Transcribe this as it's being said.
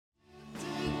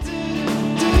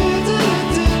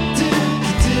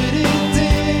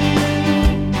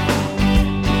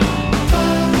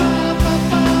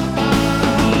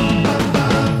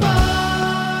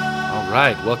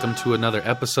right, welcome to another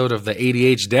episode of the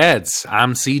ADH Dads.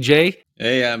 I'm CJ.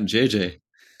 Hey, I'm JJ.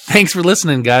 Thanks for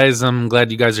listening, guys. I'm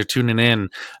glad you guys are tuning in.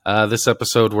 This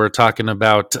episode, we're talking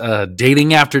about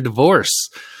dating after divorce.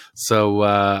 So,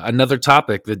 another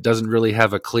topic that doesn't really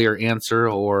have a clear answer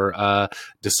or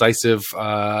decisive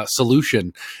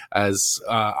solution as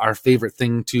our favorite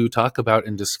thing to talk about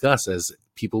and discuss as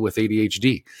people with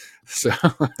ADHD. So,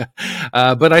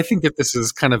 but I think that this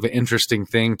is kind of an interesting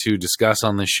thing to discuss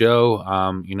on the show.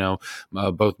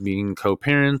 Both being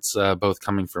co-parents, both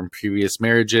coming from previous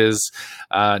marriages.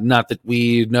 Not that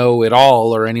we know it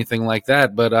all or anything like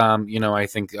that, but I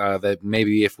think that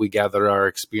maybe if we gather our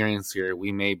experience here,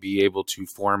 we may be able to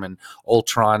form an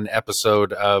Ultron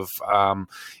episode of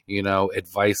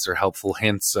advice or helpful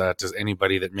hints to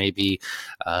anybody that may be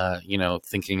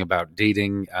thinking about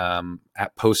dating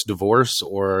at post-divorce,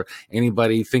 or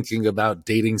anybody thinking about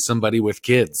dating somebody with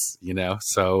kids.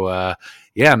 So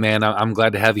yeah, man, I'm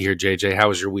glad to have you here, JJ. How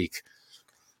was your week?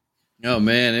 Oh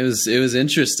man, it was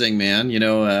interesting, man.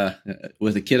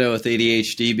 With a kiddo with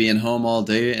ADHD being home all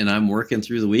day and I'm working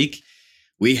through the week,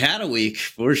 we had a week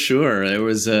for sure. There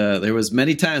was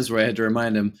many times where I had to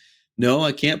remind him, no,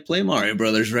 I can't play Mario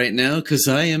Brothers right now because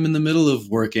I am in the middle of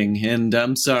working and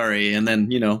I'm sorry. And then,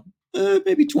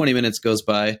 maybe 20 minutes goes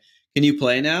by. Can you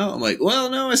play now? I'm like, well,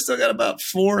 no, I still got about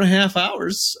 4.5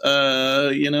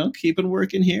 hours, keeping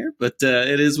working here. But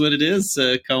it is what it is.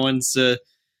 Cohen's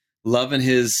loving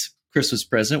his Christmas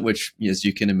present, which, as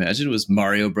you can imagine, was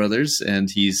Mario Brothers. And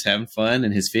he's having fun.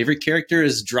 And his favorite character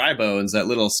is Dry Bones, that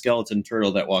little skeleton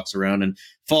turtle that walks around and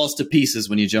falls to pieces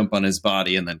when you jump on his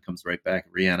body and then comes right back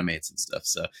and reanimates and stuff.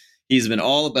 So he's been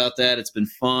all about that. It's been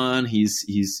fun. He's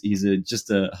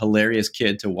just a hilarious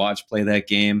kid to watch play that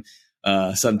game.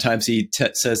 Sometimes he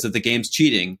says that the game's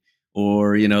cheating,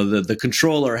 or the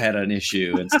controller had an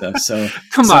issue and stuff. So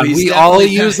come on, we all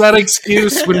use that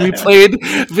excuse when we played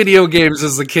video games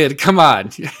as a kid. Come on.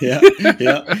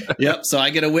 Yep. So I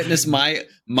get to witness my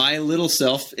little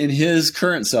self in his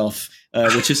current self,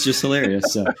 which is just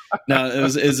hilarious. So no, it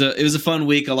was a fun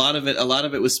week. A lot of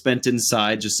it was spent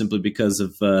inside, just simply because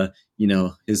of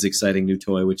his exciting new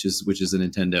toy, which is a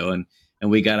Nintendo,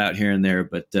 and we got out here and there,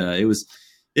 but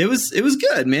it was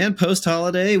good, man. Post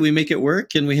holiday, we make it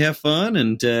work and we have fun,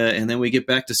 and then we get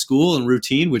back to school and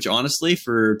routine. Which, honestly,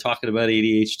 for talking about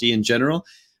ADHD in general,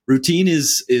 routine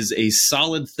is a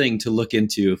solid thing to look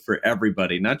into for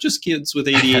everybody, not just kids with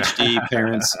ADHD,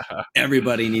 parents.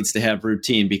 Everybody needs to have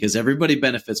routine because everybody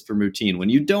benefits from routine. When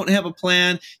you don't have a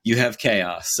plan, you have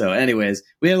chaos. So, anyways,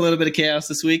 we had a little bit of chaos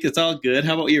this week. It's all good.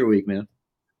 How about your week, man?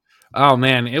 Oh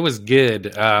man, it was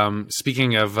good.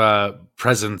 Speaking of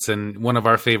presents, and one of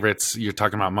our favorites, you're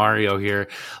talking about Mario here.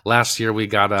 Last year we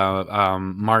got a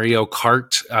Mario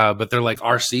Kart, but they're like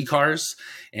RC cars,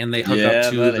 and they hook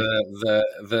up to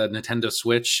the Nintendo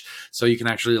Switch, so you can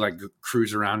actually like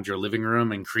cruise around your living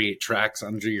room and create tracks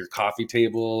under your coffee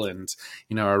table and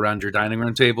around your dining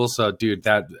room table. So, dude,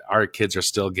 that our kids are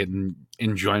still getting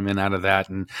enjoyment out of that,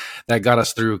 and that got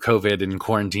us through COVID and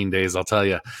quarantine days, I'll tell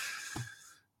you.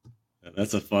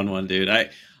 That's a fun one, dude.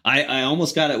 I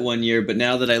almost got it one year, but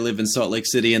now that I live in Salt Lake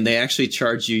City, and they actually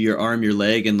charge you your arm, your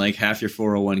leg, and like half your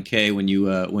 401k when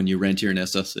you rent here in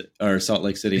Salt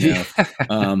Lake City now.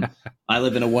 I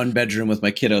live in a 1-bedroom with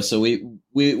my kiddo, so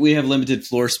we have limited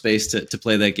floor space to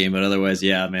play that game. But otherwise,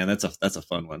 yeah, man, that's a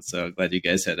fun one. So glad you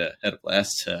guys had a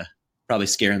blast. Probably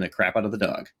scaring the crap out of the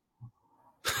dog.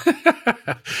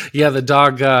 Yeah, the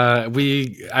dog,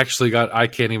 we actually got, I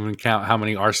can't even count how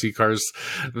many RC cars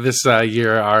this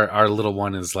year. Our little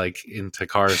one is like into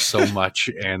cars so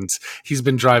much, and he's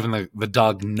been driving the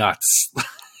dog nuts.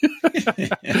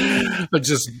 But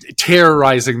just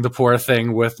terrorizing the poor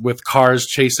thing with cars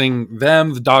chasing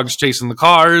them, the dog's chasing the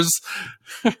cars.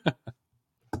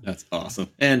 That's awesome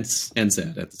and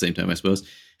sad at the same time, I suppose.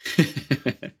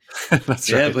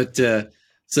 That's right. Yeah, but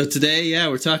so today,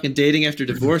 we're talking dating after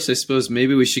divorce. I suppose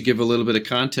maybe we should give a little bit of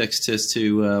context as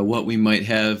to what we might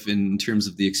have in terms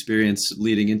of the experience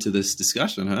leading into this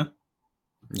discussion, huh?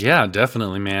 Yeah,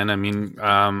 definitely, man. I mean,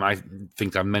 I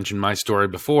think I've mentioned my story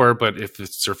before, but if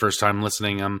it's your first time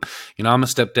listening, I'm a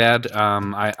stepdad.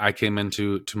 I came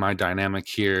into my dynamic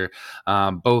here.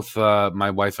 Both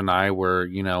my wife and I were,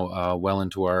 well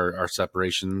into our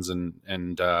separations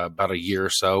and about a year or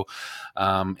so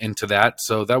into that.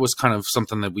 So that was kind of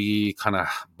something that we kind of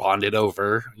bonded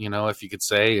over, if you could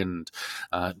say, and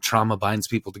trauma binds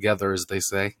people together, as they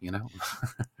say,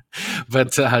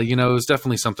 But it was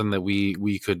definitely something that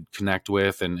we could connect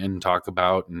with and talk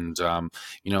about, and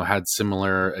had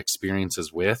similar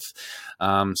experiences with.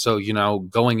 So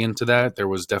going into that, there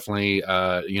was definitely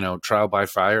trial by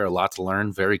fire, a lot to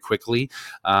learn very quickly.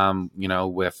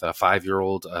 With a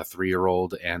 5-year-old, a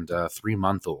 3-year-old, and a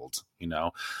 3-month-old.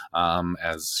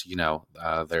 As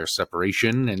their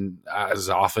separation, and as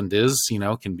often is,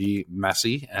 can be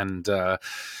messy, and I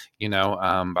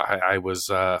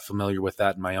was familiar with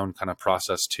that in my own kind of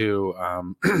process too.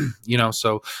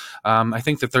 So I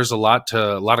think that there's a lot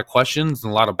of questions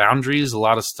and a lot of boundaries, a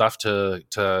lot of stuff to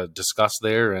discuss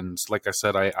there. And like I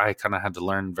said, I kind of had to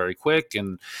learn very quick,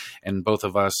 and both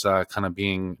of us kind of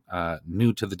being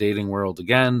new to the dating world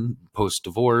again, post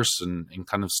divorce, and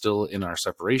kind of still in our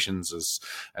separations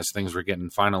as things were getting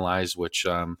finalized, which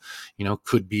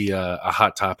could be a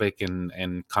hot topic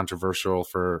and controversial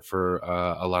for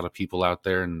a lot of people out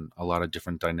there, and a lot of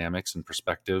different dynamics and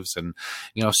perspectives, and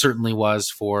certainly was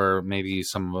for maybe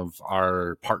some of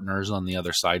our partners on the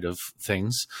other side of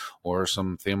things, or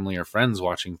some family or friends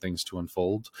watching things to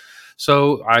unfold.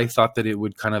 So I thought that it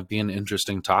would kind of be an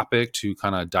interesting topic to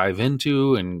kind of dive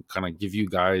into, and kind of give you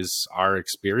guys our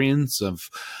experience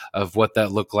of what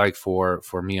that looked like for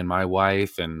me and my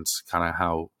wife, and kind of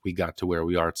how we got to where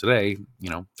we are today,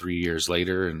 3 years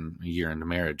later and a year into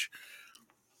marriage.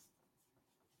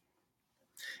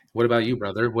 What about you,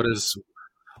 brother? What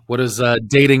does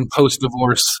dating post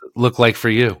divorce look like for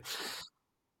you?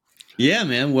 Yeah,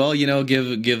 man. Well,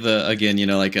 give again,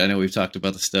 like I know we've talked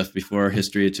about the stuff before, our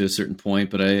history to a certain point,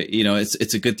 but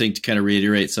it's a good thing to kind of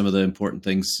reiterate some of the important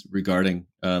things regarding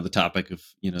the topic of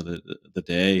the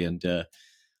day. And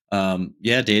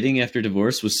yeah, dating after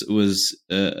divorce was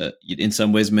in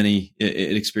some ways many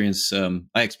it experienced.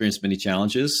 I experienced many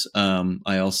challenges.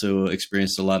 I also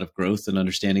experienced a lot of growth and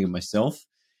understanding of myself,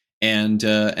 and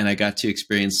I got to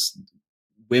experience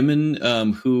women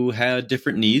who had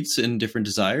different needs and different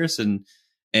desires, and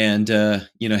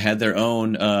had their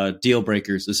own deal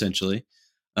breakers essentially.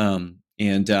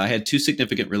 And I had two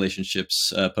significant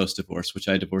relationships post divorce, which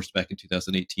I divorced back in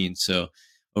 2018. So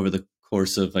over the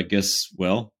course of, I guess,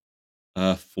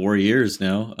 4 years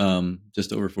now,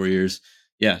 just over 4 years.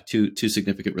 Yeah, two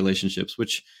significant relationships,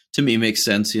 which to me makes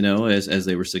sense, as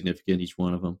they were significant, each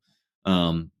one of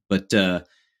them. But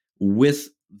with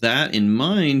that in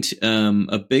mind,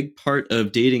 a big part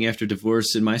of dating after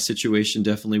divorce in my situation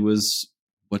definitely was,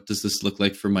 what does this look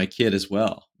like for my kid as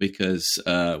well? Because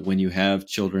when you have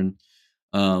children,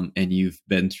 and you've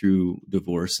been through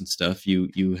divorce and stuff,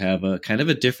 you have a kind of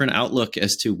a different outlook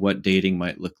as to what dating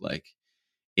might look like.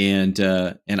 And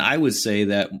I would say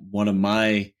that one of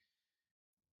my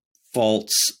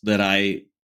faults that I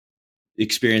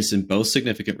experienced in both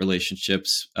significant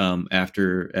relationships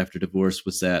after divorce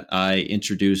was that I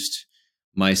introduced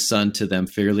my son to them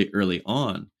fairly early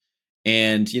on.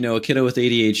 And a kiddo with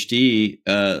ADHD,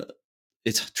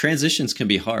 its transitions can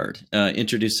be hard.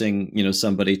 Introducing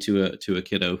somebody to a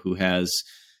kiddo who has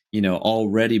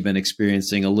already been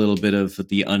experiencing a little bit of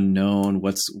the unknown.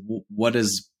 What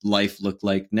does life look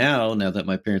like now that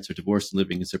my parents are divorced and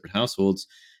living in separate households?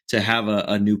 To have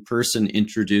a new person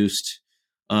introduced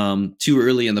too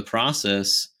early in the process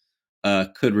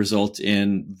could result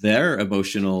in their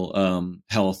emotional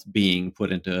health being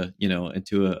put into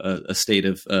a state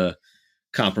of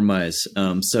compromise.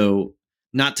 So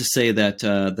not to say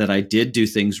that I did do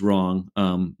things wrong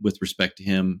with respect to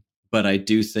him, but I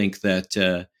do think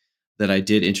that I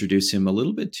did introduce him a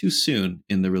little bit too soon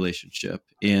in the relationship,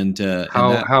 and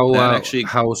How that actually,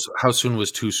 how soon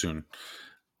was too soon?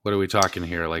 What are we talking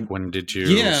here? Like, when did you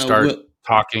yeah, start well,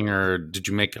 talking, or did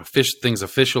you make things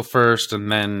official first,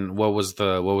 and then what was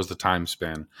the time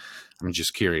span? I'm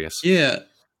just curious. yeah.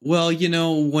 Well,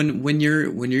 when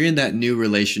you're in that new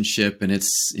relationship, and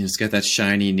it's got that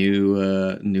shiny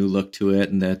new look to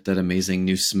it, and that amazing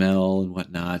new smell and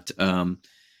whatnot,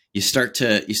 you start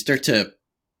to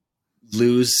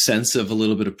lose sense of a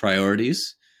little bit of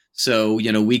priorities. So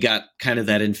we got kind of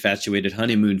that infatuated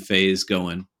honeymoon phase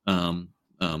going.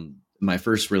 My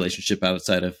first relationship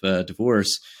outside of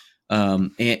divorce,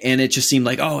 and it just seemed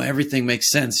like, oh, everything makes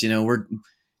sense.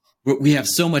 We have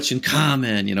so much in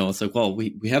common. It's like, well,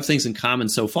 we have things in common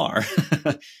so far,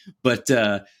 but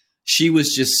she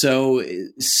was just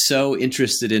so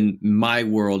interested in my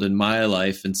world and my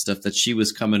life and stuff that she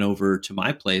was coming over to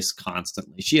my place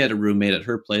constantly. She had a roommate at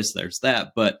her place. There's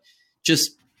that, but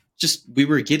just we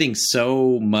were getting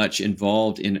so much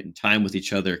involved in time with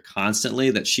each other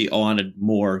constantly that she wanted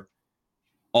more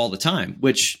all the time,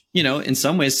 which, in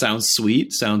some ways sounds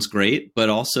sweet, sounds great, but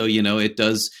also, it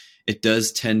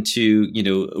does tend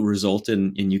to, result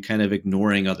in you kind of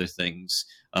ignoring other things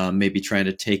maybe trying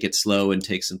to take it slow and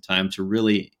take some time to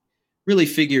really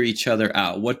figure each other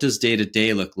out. What does day to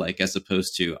day look like, as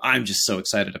opposed to I'm just so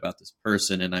excited about this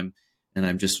person and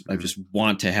I just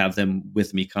want to have them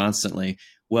with me constantly.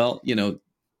 Well, you're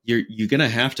going to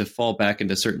have to fall back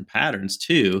into certain patterns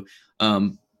too.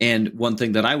 And one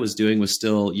thing that I was doing was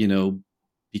still,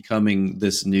 becoming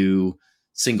this new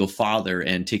single father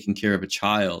and taking care of a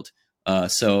child.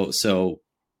 So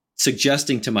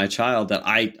suggesting to my child that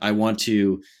I want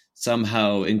to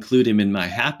somehow include him in my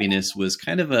happiness was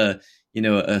kind of a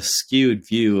skewed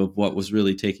view of what was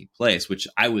really taking place, which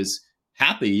I was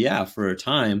happy, yeah, for a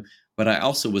time, but I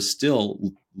also was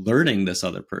still learning this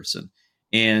other person.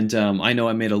 And I know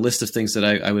I made a list of things that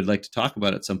I would like to talk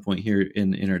about at some point here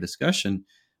in our discussion.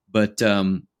 But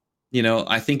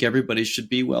I think everybody should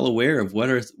be well aware of what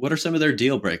are some of their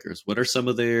deal breakers, what are some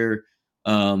of their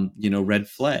red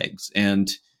flags, and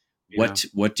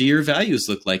what do your values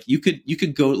look like? You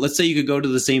could go, let's say you could go to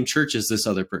the same church as this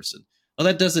other person. Well,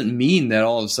 that doesn't mean that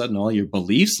all of a sudden all your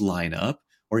beliefs line up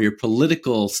or your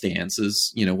political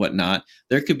stances, whatnot.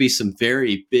 There could be some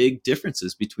very big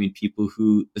differences between people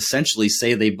who essentially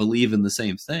say they believe in the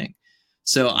same thing.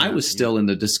 So I was still in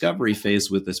the discovery phase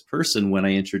with this person when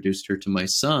I introduced her to my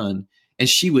son, and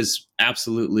she was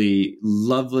absolutely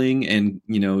loving and,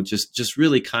 just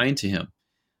really kind to him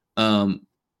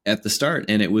at the start.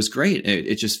 And it was great.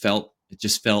 It just felt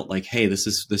like, hey, this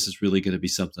is really going to be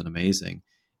something amazing.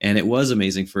 And it was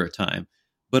amazing for a time.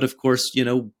 But of course,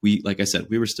 like I said,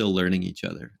 we were still learning each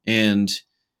other. And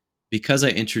because I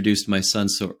introduced my son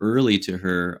so early to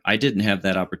her, I didn't have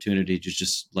that opportunity to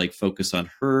just like focus on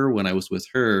her when I was with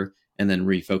her and then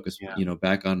refocus,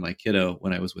 back on my kiddo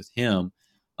when I was with him.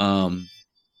 And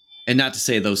not to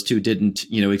say those two didn't,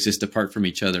 exist apart from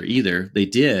each other either. They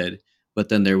did, but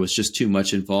then there was just too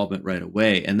much involvement right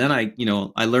away. And then I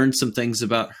learned some things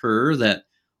about her that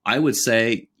I would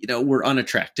say, were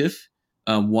unattractive.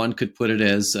 One could put it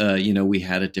as, we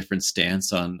had a different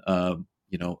stance on,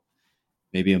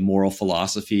 maybe a moral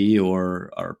philosophy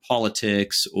or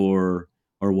politics or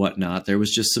whatnot. There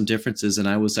was just some differences, and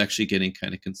I was actually getting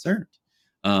kind of concerned.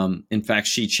 In fact,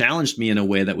 she challenged me in a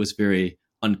way that was very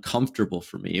uncomfortable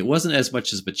for me. It wasn't as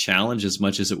much as a challenge as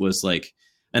much as it was like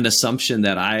an assumption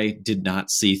that I did not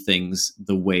see things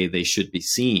the way they should be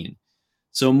seen.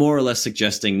 So more or less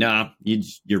suggesting, nah,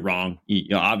 you're wrong.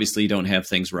 You obviously don't have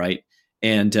things right.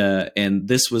 And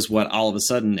this was what all of a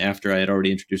sudden, after I had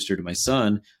already introduced her to my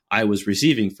son, I was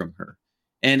receiving from her.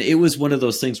 And it was one of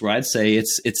those things where I'd say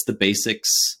it's the basics.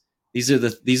 These are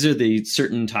the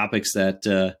certain topics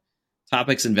that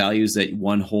topics and values that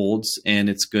one holds, and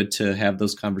it's good to have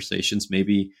those conversations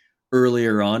maybe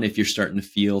earlier on if you're starting to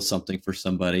feel something for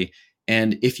somebody.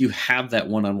 And if you have that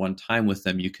one-on-one time with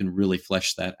them, you can really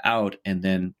flesh that out and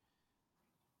then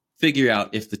figure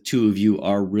out if the two of you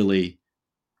are really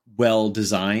well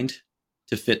designed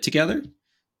to fit together.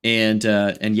 And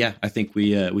yeah, I think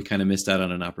we kind of missed out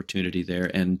on an opportunity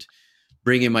there. And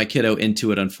bringing my kiddo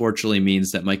into it, unfortunately,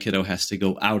 means that my kiddo has to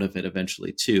go out of it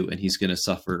eventually too, and he's going to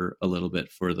suffer a little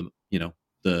bit for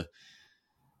the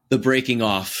breaking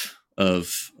off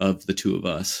of the two of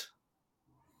us.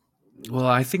 Well,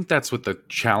 I think that's what the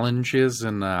challenge is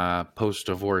in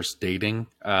post-divorce dating,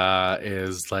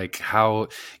 is like how,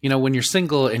 when you're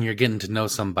single and you're getting to know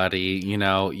somebody,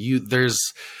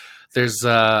 there's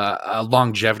a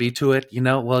longevity to it,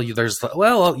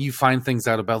 you find things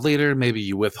out about later. Maybe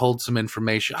you withhold some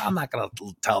information. I'm not going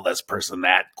to tell this person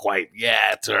that quite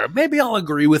yet, or maybe I'll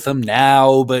agree with them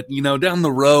now, but down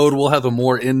the road, we'll have a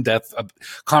more in-depth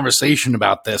conversation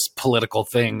about this political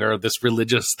thing or this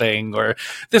religious thing or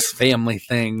this family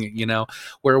thing,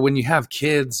 where when you have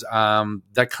kids,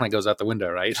 that kind of goes out the window,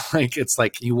 right? Like, it's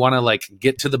like, you want to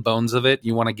get to the bones of it.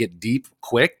 You want to get deep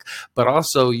quick, but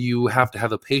also you have to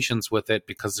have the patience with it,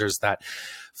 because there's that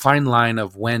fine line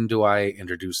of when do I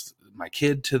introduce my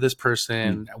kid to this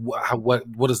person?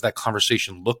 What does that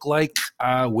conversation look like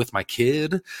with my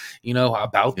kid,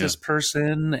 about this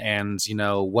person? And,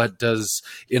 what does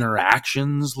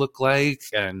interactions look like?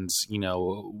 And,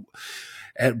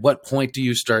 at what point do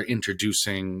you start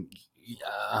introducing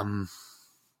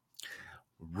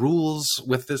rules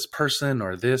with this person,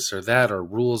 or this or that, or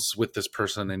rules with this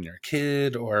person and your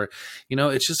kid, or,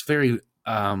 it's just very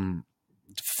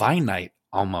finite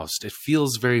almost. It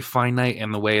feels very finite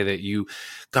in the way that you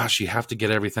have to get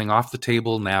everything off the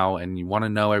table now, and you want to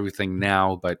know everything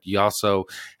now, but you also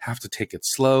have to take it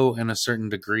slow in a certain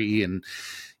degree. And,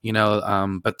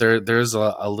 but there's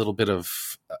a little bit of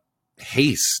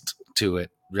haste to it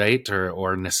right?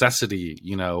 Or necessity,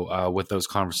 with those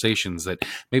conversations that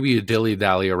maybe you dilly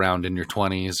dally around in your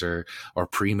 20s or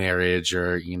pre-marriage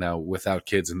or, without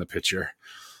kids in the picture.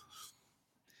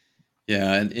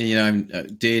 Yeah, and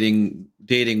I'm dating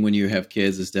when you have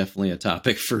kids is definitely a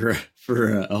topic for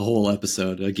a whole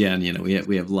episode. Again, we have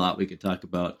a lot we could talk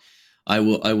about. I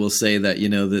will say that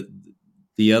that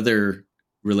the other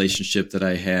relationship that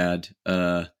I had,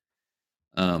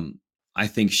 um, I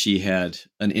think she had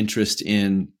an interest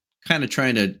in kind of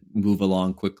trying to move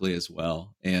along quickly as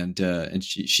well, and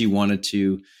she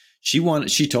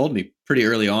told me pretty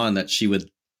early on that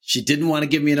she didn't want to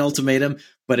give me an ultimatum,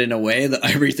 but in a way that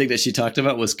everything that she talked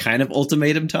about was kind of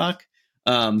ultimatum talk.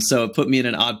 So it put me in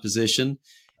an odd position.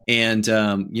 And,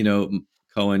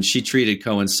 Cohen, she treated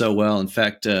Cohen so well. In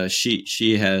fact,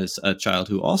 she has a child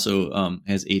who also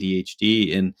has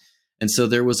ADHD. And so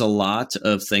there was a lot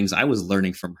of things I was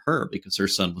learning from her because her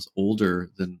son was older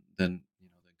than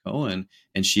Cohen,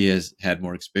 and she has had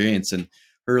more experience. And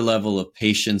her level of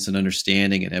patience and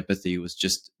understanding and empathy was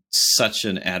just such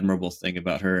an admirable thing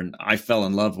about her. And I fell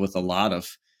in love with a lot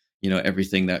of,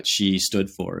 everything that she stood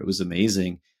for. It was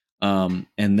amazing. And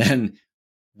then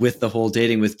with the whole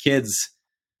dating with kids,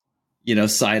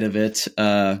 side of it,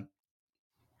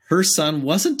 her son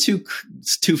wasn't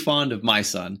too fond of my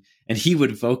son, and he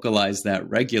would vocalize that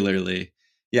regularly.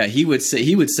 Yeah, he would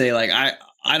say like,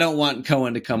 I don't want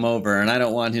Cohen to come over, and I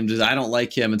don't want him to, I don't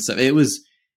like him and stuff. It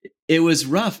was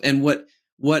rough. And what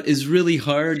is really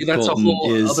hard, See, that's a Colton,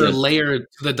 whole is other layer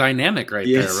to the dynamic right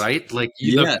there, yes, right? Like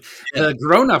yeah, yeah, the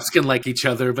grown-ups can like each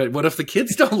other, but what if the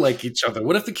kids don't like each other?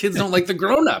 What if the kids don't like the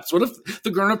grown-ups? What if the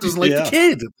grown-up doesn't like the yeah,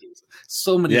 kid?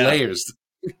 So many yeah, layers.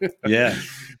 yeah.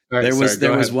 All right, There sorry, was go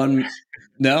there was ahead. one.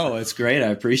 No, it's great. I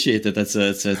appreciate that. That's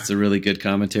a really good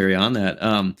commentary on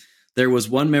that. There was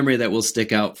one memory that will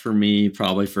stick out for me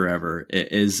probably forever.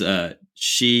 It is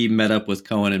she met up with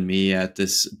Cohen and me at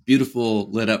this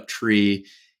beautiful lit up tree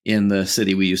in the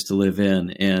city we used to live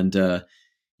in, and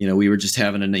we were just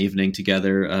having an evening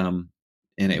together. And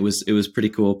it was pretty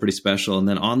cool, pretty special. And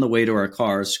then on the way to our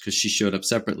cars, because she showed up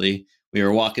separately, we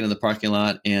were walking in the parking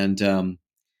lot, and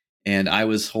I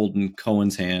was holding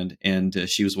Cohen's hand, and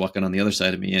she was walking on the other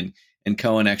side of me, and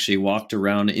Cohen actually walked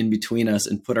around in between us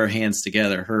and put our hands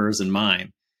together, hers and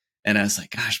mine. And I was like,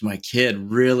 gosh, my kid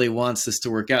really wants this to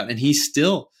work out. And he's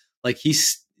still,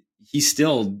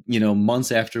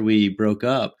 months after we broke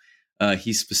up,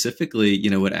 he specifically,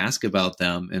 would ask about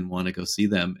them and want to go see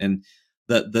them. And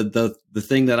the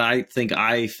thing that I think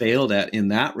I failed at in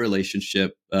that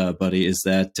relationship, buddy, is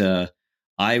that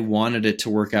I wanted it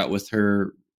to work out with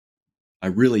her. I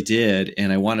really did,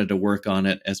 and I wanted to work on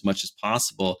it as much as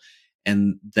possible.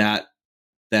 And that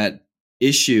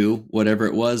issue, whatever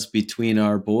it was between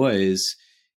our boys,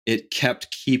 it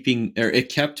kept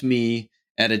me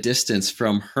at a distance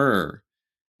from her,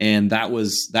 and that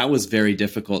was very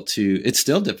difficult to. It's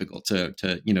still difficult to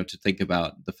think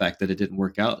about the fact that it didn't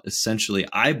work out. Essentially,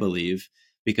 I believe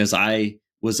because I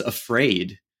was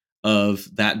afraid of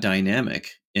that dynamic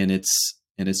and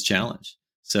its challenge.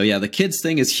 So yeah, the kids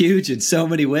thing is huge in so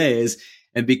many ways.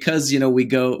 And because,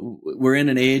 we're in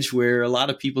an age where a lot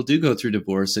of people do go through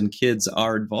divorce and kids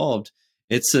are involved.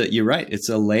 You're right. It's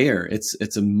a layer.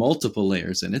 It's a multiple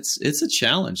layers, and it's a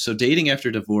challenge. So dating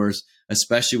after divorce,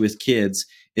 especially with kids,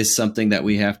 is something that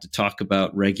we have to talk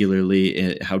about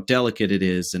regularly, how delicate it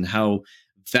is and how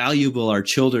valuable our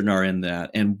children are in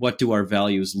that. And what do our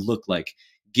values look like?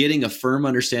 Getting a firm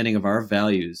understanding of our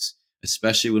values,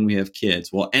 especially when we have kids.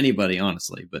 Well, anybody,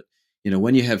 honestly, but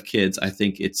when you have kids, I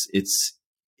think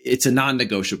it's a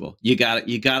non-negotiable. You got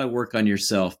to work on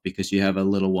yourself because you have a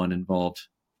little one involved.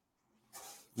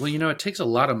 Well, it takes a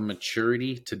lot of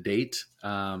maturity to date,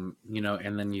 and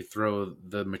then you throw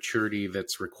the maturity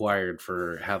that's required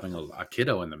for having a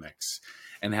kiddo in the mix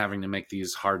and having to make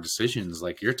these hard decisions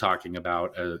like you're talking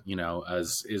about,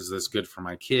 as is this good for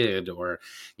my kid? Or,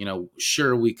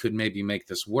 sure, we could maybe make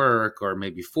this work or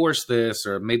maybe force this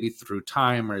or maybe through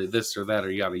time or this or that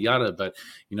or yada, yada. But,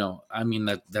 I mean,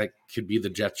 that could be the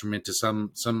detriment to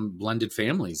some blended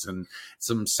families and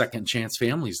some second chance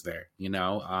families there,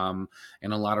 and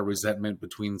a lot of resentment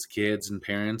between kids and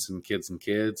parents and kids and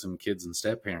kids and kids and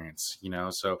step parents,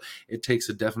 so it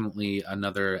takes definitely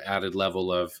another added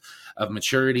level of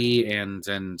maturity and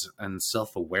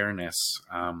self-awareness,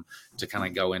 to kind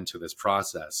of go into this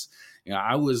process.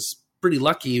 I was pretty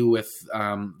lucky with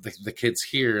the kids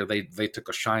here. They took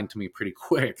a shine to me pretty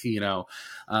quick, into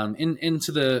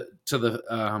the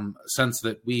sense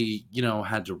that we,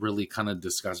 had to really kind of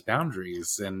discuss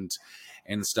boundaries and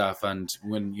stuff. And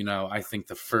when, I think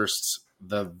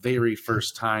the very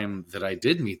first time that I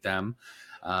did meet them,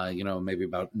 maybe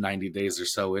about 90 days or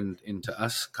so into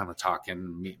us kind of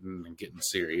talking, meeting, and getting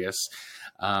serious.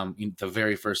 The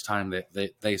very first time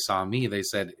that they saw me, they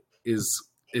said,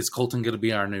 is Colton going to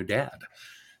be our new dad?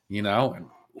 And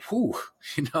whew,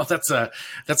 that's a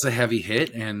heavy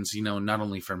hit. And, not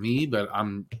only for me, but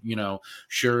I'm,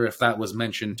 sure if that was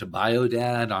mentioned to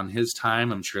Biodad on his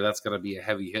time, I'm sure that's going to be a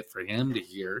heavy hit for him to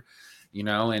hear,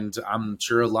 and I'm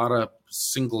sure a lot of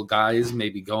single guys may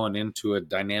be going into a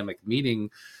dynamic meeting,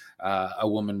 a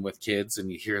woman with kids,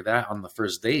 and you hear that on the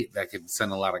first date, that could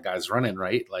send a lot of guys running,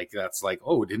 right? Like, that's like,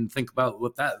 oh, didn't think about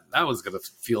what that was going to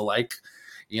feel like,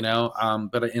 and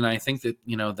I think that,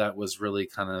 that was really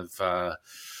kind of,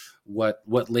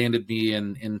 what landed me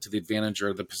into the advantage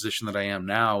or the position that I am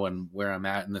now and where I'm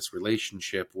at in this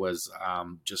relationship was,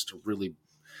 just a really,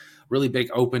 really big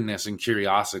openness and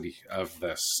curiosity of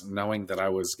this, knowing that I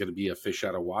was going to be a fish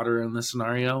out of water in this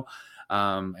scenario.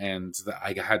 And that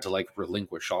I had to like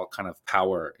relinquish all kind of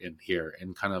power in here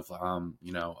and kind of,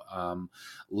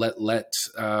 let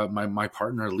my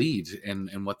partner lead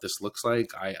in what this looks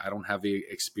like. I don't have the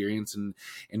experience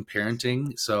in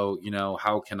parenting. So,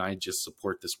 how can I just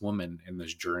support this woman in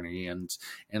this journey and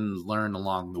learn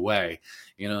along the way,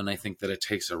 and I think that it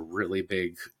takes a really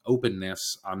big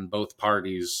openness on both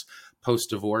parties post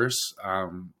divorce,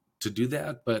 to do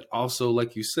that. But also,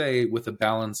 like you say, with a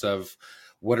balance of,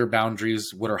 what are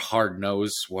boundaries? What are hard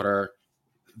no's? What are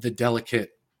the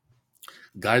delicate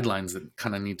guidelines that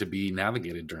kind of need to be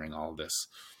navigated during all of this?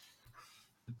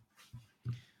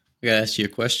 I gotta ask you a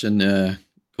question,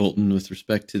 Colton, with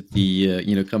respect to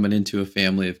the, coming into a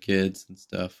family of kids and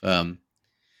stuff.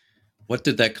 What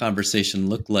did that conversation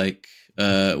look like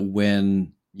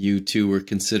when you two were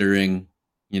considering,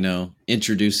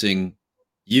 introducing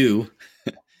you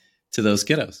to those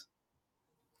kiddos?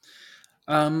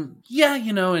 Yeah,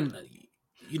 and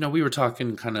we were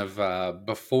talking kind of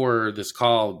before this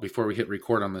call, before we hit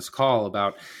record on this call,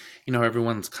 about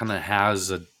everyone's kind of has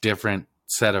a different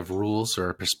set of rules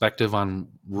or a perspective on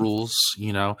rules.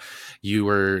 You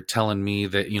were telling me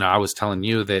that, I was telling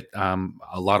you that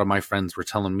a lot of my friends were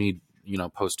telling me,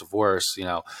 post divorce,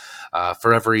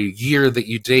 for every year that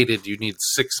you dated, you need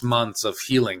 6 months of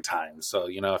healing time. So,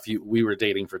 if we were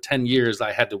dating for 10 years,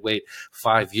 I had to wait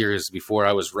 5 years before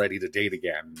I was ready to date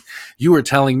again. You were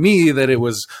telling me that it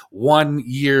was 1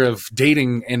 year of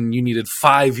dating and you needed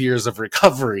 5 years of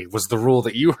recovery was the rule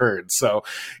that you heard. So,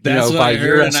 that's what I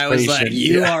heard, and I was like,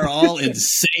 you are all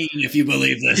insane if you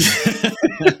believe this.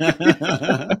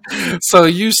 So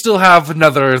you still have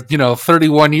another,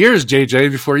 31 years,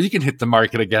 JJ, before you can hit the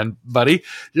market again, buddy.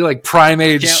 You're like prime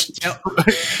age,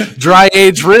 dry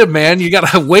age rib, man. You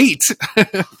gotta wait.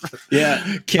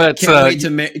 Yeah, can't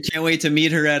wait to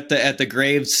meet her at the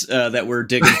graves that we're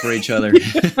digging for each other.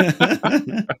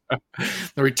 The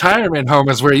retirement home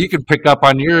is where you can pick up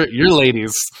on your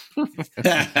ladies.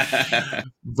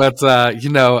 But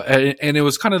and it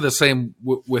was kind of the same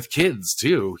with kids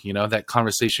too. That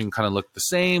conversation kind of looked the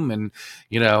same, and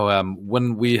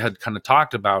when we had kind of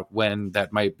talked about when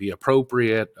that might be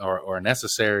appropriate or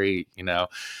necessary,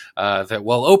 that,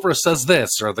 well, Oprah says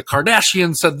this, or the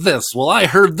Kardashians said this, well, I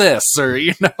heard this, or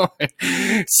you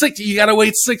gotta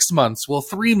wait 6 months, well,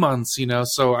 3 months,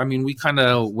 so I mean, we kind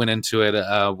of went into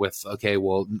it with, okay,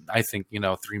 well, I think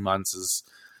 3 months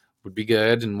would be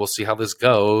good, and we'll see how this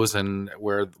goes and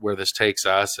where this takes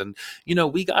us. And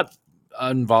we got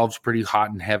involved pretty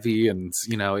hot and heavy, and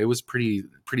it was pretty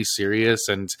serious,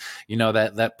 and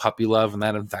that puppy love and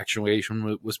that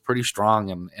infatuation was pretty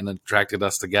strong and attracted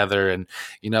us together. And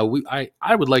I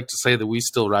would like to say that we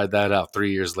still ride that out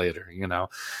 3 years later.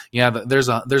 There's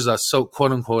a so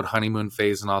quote unquote honeymoon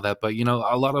phase and all that, but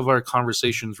a lot of our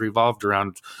conversations revolved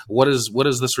around what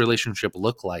does this relationship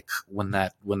look like when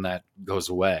that goes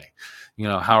away.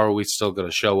 How are we still going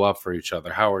to show up for each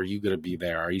other? How are you going to be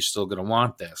there? Are you still going to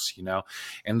want this?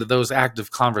 And those active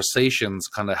conversations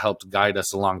kind of helped guide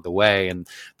us along the way. And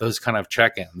those kind of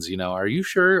check-ins, are you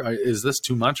sure? Is this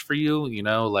too much for you?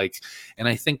 And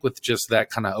I think with just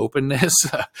that kind of openness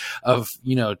of,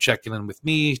 checking in with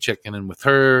me, checking in with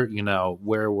her,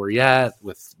 where we're at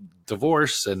with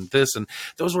divorce and this, and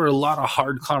those were a lot of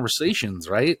hard conversations,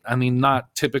 right? I mean,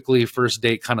 not typically first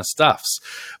date kind of stuffs,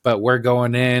 but we're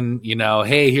going in,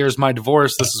 hey, here's my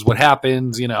divorce, this is what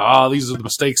happened, oh, these are the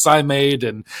mistakes I made,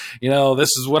 and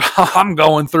this is what I'm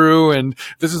going through, and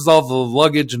this is all the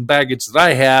luggage and baggage that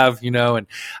I have, and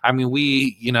I mean,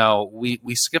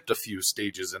 we skipped a few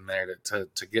stages in there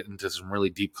to get into some really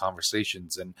deep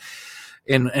conversations. And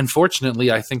and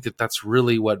fortunately, I think that that's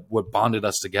really what bonded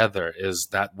us together, is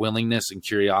that willingness and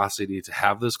curiosity to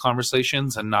have those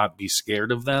conversations and not be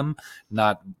scared of them,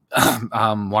 not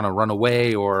want to run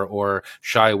away or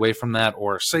shy away from that,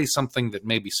 or say something that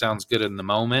maybe sounds good in the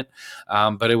moment.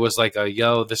 But it was like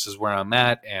yo, this is where I'm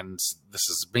at, and this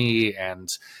is me, and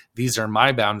these are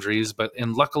my boundaries.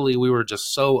 And luckily we were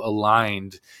just so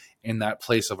aligned in that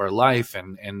place of our life,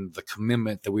 and the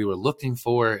commitment that we were looking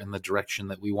for and the direction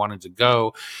that we wanted to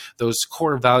go. Those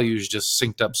core values just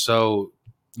synced up so,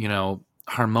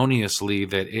 harmoniously,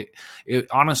 that it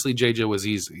honestly, JJ, was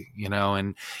easy,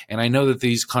 and I know that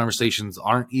these conversations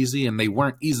aren't easy, and they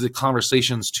weren't easy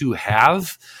conversations to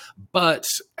have, but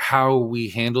how we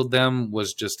handled them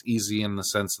was just easy, in the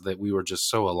sense that we were just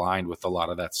so aligned with a lot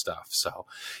of that stuff. So,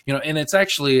 and it's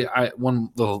actually, one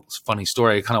little funny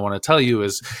story I kind of want to tell you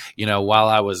is, while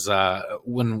I was,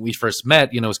 when we first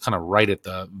met, it was kind of right at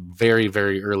the very,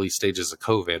 very early stages of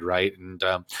COVID. Right. And,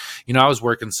 I was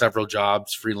working several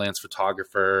jobs, freelance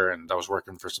photographer, and I was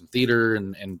working for some theater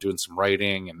and doing some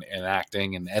writing and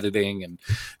acting and editing and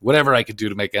whatever I could do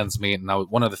to make ends meet. And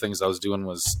one of the things I was doing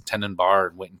was tending bar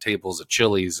and waiting tables at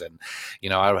Chili's, and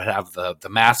I would have the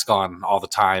mask on all the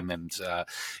time, and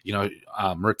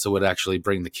Maritza would actually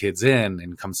bring the kids in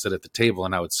and come sit at the table,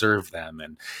 and I would serve them,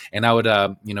 and I would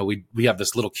we have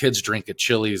this little kids drink at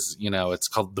Chili's, it's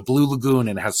called the Blue Lagoon,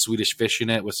 and it has Swedish fish in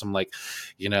it with some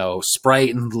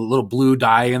Sprite and a little blue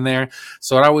dye in there.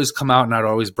 So I'd always come out and I'd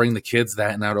always bring the kids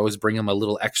that, and I'd always bring them a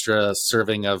little extra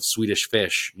serving of Swedish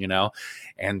fish,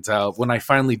 and when I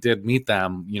finally did meet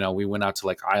them, we went out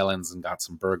to Islands and got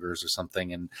some burgers or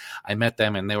something, and I met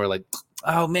them, and they were like,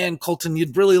 "Oh man, Colton,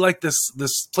 you'd really like this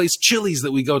place Chili's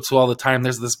that we go to all the time.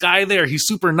 There's this guy there. He's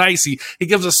super nice. He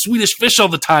gives us Swedish fish all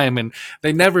the time." And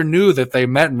they never knew that they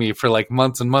met me for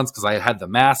months and months, because I had the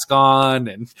mask on,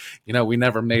 and we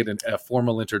never made a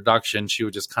formal introduction. She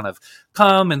would just kind of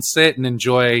come and sit and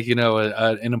enjoy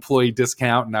an employee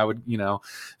discount, and I would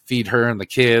feed her and the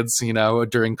kids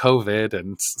during COVID.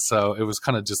 And so it was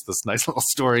kind of just this nice little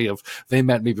story of, they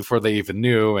met me before they even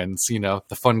knew, and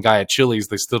the fun guy at Chili's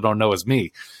they still don't know as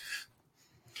me.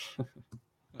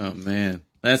 Oh man,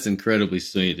 that's incredibly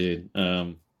sweet, dude.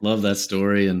 Love that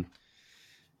story. And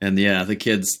yeah, the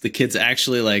kids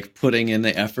actually putting in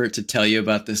the effort to tell you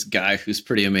about this guy who's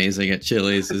pretty amazing at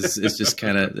Chili's is just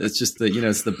kind of, it's just the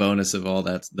it's the bonus of all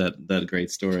that great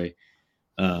story.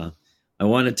 I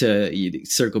wanted to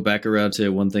circle back around to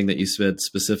one thing that you said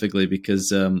specifically,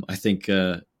 because I think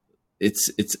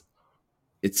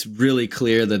it's really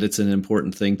clear that it's an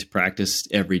important thing to practice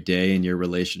every day in your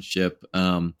relationship.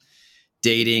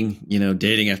 Dating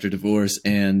after divorce,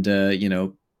 and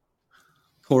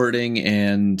courting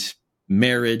and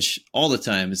marriage all the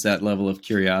time, is that level of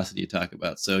curiosity you talk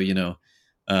about. So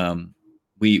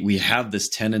we have this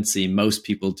tendency, most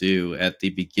people do, at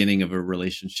the beginning of a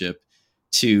relationship,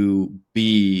 to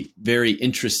be very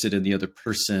interested in the other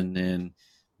person and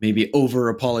maybe over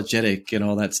apologetic and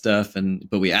all that stuff.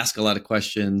 But we ask a lot of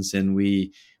questions, and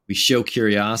we show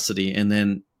curiosity. And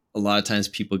then a lot of times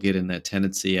people get in that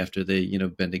tendency after they,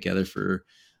 been together for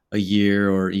a year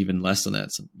or even less than that,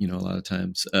 a lot of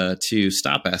times, to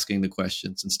stop asking the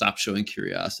questions and stop showing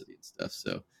curiosity and stuff.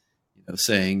 So,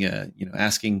 saying,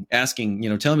 asking,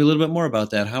 tell me a little bit more about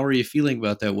that. How are you feeling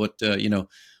about that?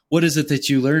 What is it that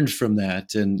you learned from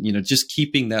that? And, just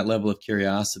keeping that level of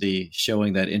curiosity,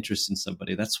 showing that interest in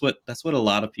somebody. That's what a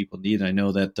lot of people need. I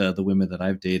know that the women that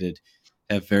I've dated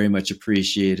have very much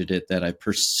appreciated it, that I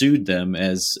pursued them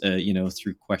as,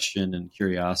 through question and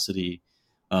curiosity,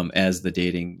 as the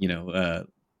dating,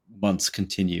 months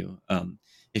continue.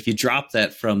 If you drop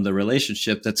that from the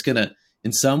relationship, that's going to,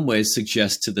 in some ways,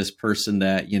 suggest to this person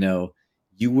that,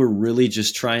 you were really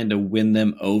just trying to win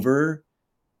them over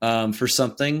for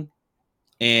something,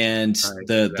 and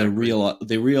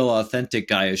the real authentic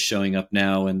guy is showing up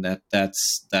now, and that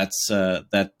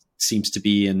seems to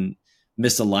be in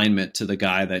misalignment to the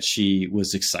guy that she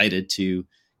was excited to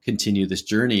continue this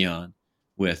journey on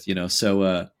with.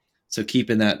 So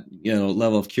keeping that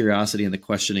level of curiosity and the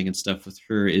questioning and stuff with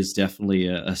her is definitely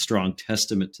a strong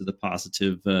testament to the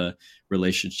positive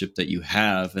relationship that you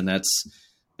have, and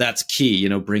that's key,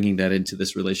 bringing that into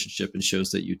this relationship, and shows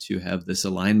that you two have this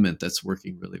alignment that's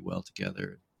working really well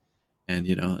together. And,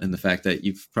 and the fact that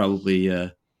you've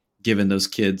probably given those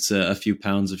kids a few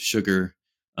pounds of sugar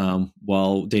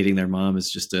while dating their mom is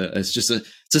it's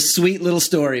a sweet little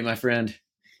story, my friend.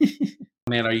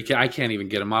 Man, I can't even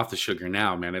get them off the sugar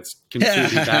now, man. It's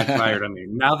completely backfired. I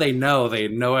mean, now they know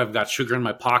I've got sugar in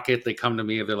my pocket. They come to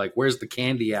me and they're like, "Where's the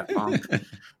candy at, Punk?"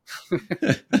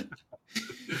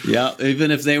 Yeah,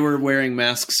 even if they were wearing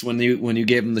masks when you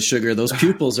gave them the sugar, those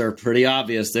pupils are pretty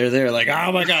obvious. They're there, like,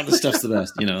 oh my god, this stuff's the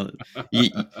best.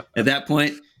 At that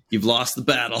point, you've lost the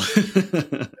battle.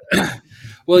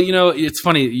 Well, it's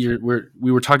funny.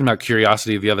 We were talking about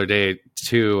curiosity the other day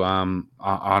too, on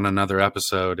another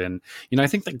episode, and I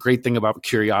think the great thing about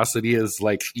curiosity is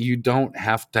like you don't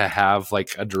have to have like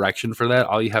a direction for that.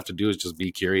 All you have to do is just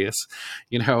be curious,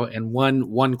 And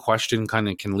one question kind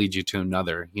of can lead you to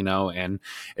another, And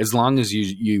as long as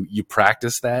you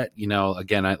practice that,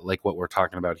 again, I like what we're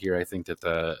talking about here. I think that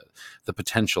the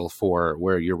potential for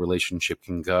where your relationship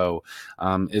can go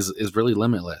is really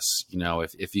limitless.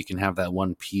 If you can have that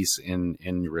one piece in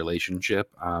your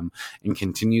relationship and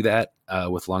continue that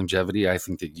with longevity, I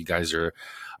think that you guys are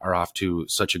off to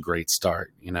such a great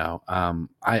start. I'm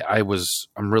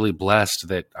really blessed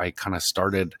that I kind of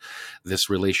started this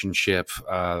relationship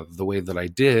the way that I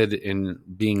did, in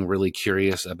being really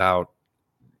curious about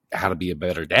how to be a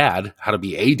better dad, how to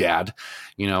be a dad.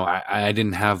 I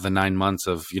didn't have the 9 months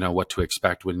of, what to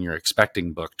expect when you're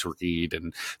expecting book to read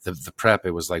and the prep.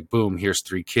 It was like, boom, here's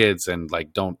 3 kids, and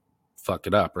like, don't fuck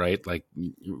it up, right? Like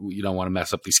you don't want to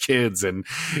mess up these kids, and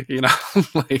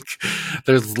like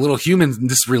there's little humans.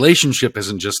 This relationship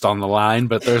isn't just on the line,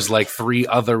 but there's like 3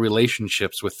 other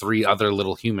relationships with 3 other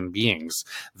little human beings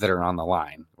that are on the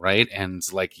line, right? And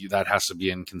like that has to be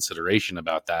in consideration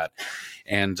about that.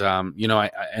 And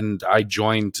I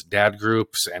joined dad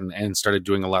groups and started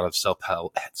doing a lot of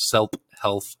self-help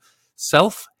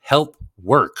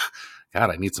work.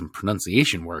 God, I need some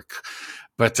pronunciation work.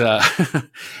 But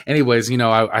anyways,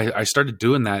 I started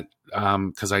doing that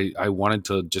because I wanted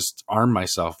to just arm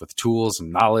myself with tools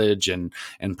and knowledge and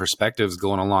perspectives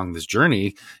going along this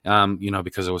journey,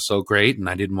 because it was so great and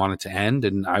I didn't want it to end,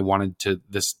 and I wanted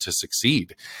this to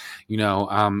succeed,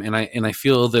 and I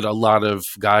feel that a lot of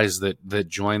guys that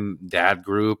join dad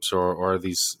groups or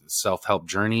these self-help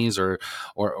journeys or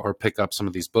pick up some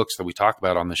of these books that we talk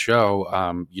about on the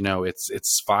show,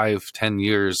 it's 5-10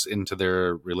 years into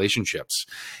their relationships,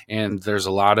 and there's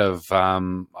a lot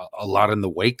in the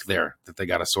wake there that they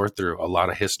got to sort through. A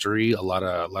lot of history, a lot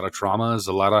of traumas,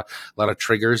 a lot of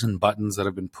triggers and buttons that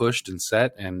have been pushed and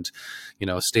set, and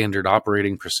standard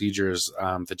operating procedures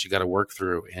that you got to work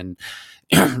through. And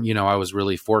I was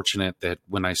really fortunate that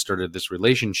when I started this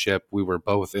relationship, we were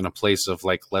both in a place of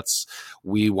like,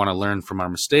 we want to learn from our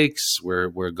mistakes.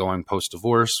 We're going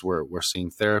post-divorce. We're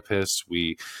seeing therapists.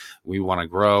 We want to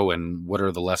grow, and what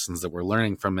are the lessons that we're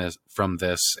learning from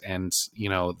this? And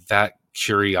that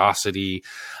curiosity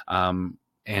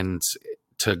and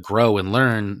to grow and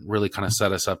learn really kind of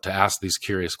set us up to ask these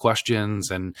curious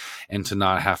questions and to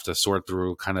not have to sort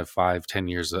through kind of 5-10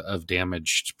 years of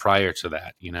damage prior to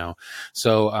that,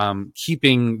 So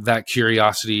keeping that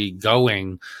curiosity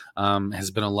going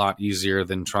has been a lot easier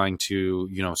than trying to,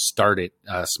 start it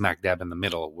smack dab in the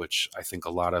middle, which I think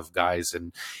a lot of guys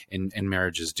in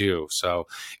marriages do. So,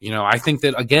 I think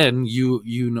that again,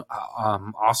 you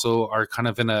also are kind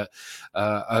of in a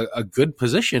good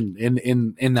position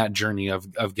in that journey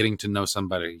of getting to know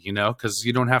somebody, because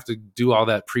you don't have to do all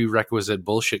that prerequisite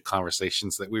bullshit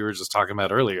conversations that we were just talking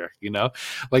about earlier,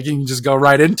 like you can just go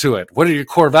right into it. What are your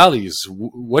core values?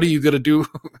 What are you going to do?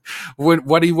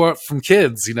 What do you want from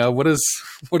kids? What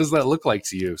does that look like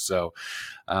to you? So,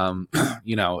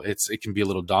 it can be a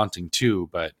little daunting too,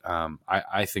 but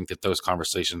I think that those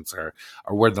conversations are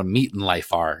where the meat in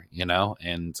life are,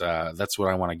 and that's what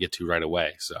I want to get to right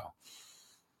away. So.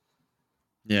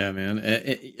 Yeah, man.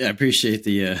 I appreciate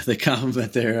the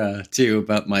compliment there too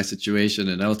about my situation,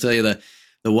 and I'll tell you that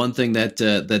the one thing that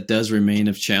does remain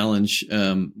of challenge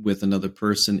with another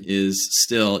person is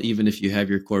still, even if you have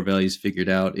your core values figured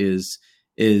out, is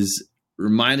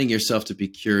reminding yourself to be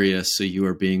curious, so you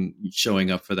are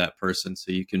showing up for that person,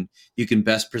 so you can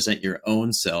best present your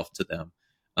own self to them.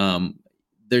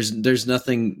 There's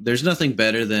nothing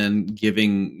better than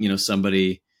giving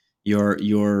somebody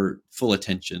your full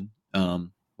attention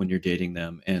when you're dating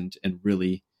them, and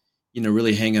really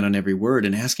hanging on every word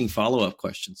and asking follow-up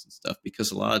questions and stuff,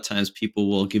 because a lot of times people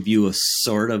will give you a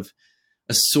sort of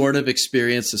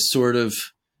experience, a sort of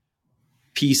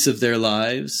piece of their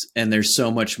lives, and there's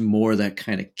so much more that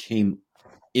kind of came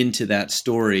into that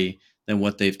story than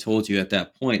what they've told you at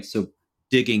that point. So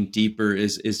digging deeper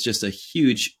is just a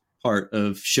huge part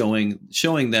of showing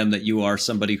them that you are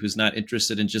somebody who's not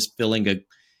interested in just filling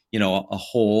a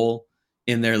hole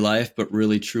in their life, but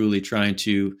really truly trying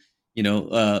to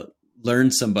learn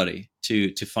somebody,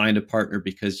 to find a partner,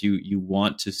 because you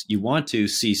want to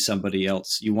see somebody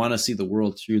else. You want to see the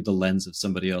world through the lens of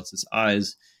somebody else's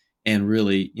eyes, and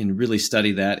really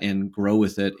study that and grow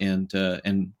with it, and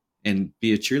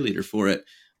be a cheerleader for it.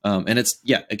 And it's,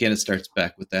 yeah, again, it starts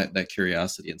back with that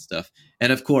curiosity and stuff.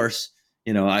 And of course,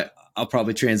 you know, I'll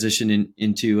probably transition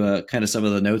into kind of some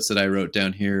of the notes that I wrote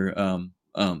down here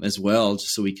as well,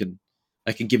 just so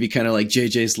I can give you kind of like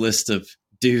JJ's list of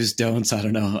do's, don'ts. I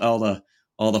don't know,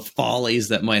 all the follies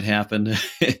that might happen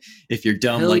if you're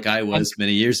dumb like I was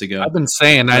many years ago. I've been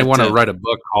saying I want to write a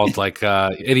book called like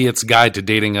Idiot's Guide to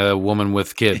Dating a Woman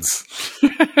with Kids.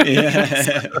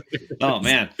 Yeah. Oh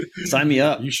man, sign me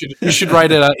up. You should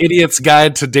write an Idiot's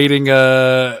Guide to Dating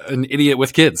an Idiot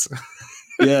with Kids.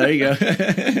 Yeah, there you go.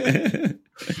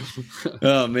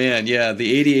 Oh man, yeah,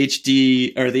 the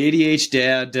ADHD or the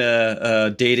ADHD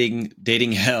dad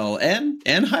dating hell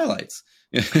and highlights.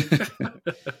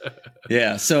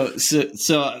 Yeah, so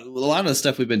a lot of the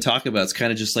stuff we've been talking about is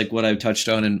kind of just like what I've touched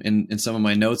on in some of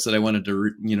my notes that I wanted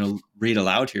to read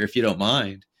aloud here, if you don't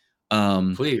mind.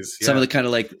 Please. Yeah. Some of the kind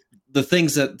of like the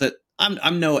things that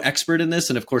I'm no expert in this,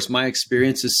 and of course my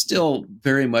experience is still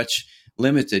very much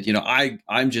limited. You know,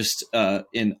 I'm just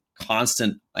in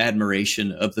constant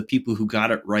admiration of the people who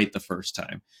got it right the first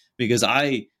time, because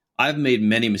I've made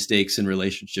many mistakes in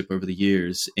relationship over the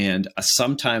years, and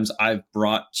sometimes I've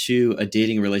brought to a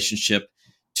dating relationship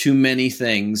too many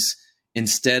things.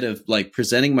 Instead of like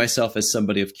presenting myself as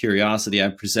somebody of curiosity,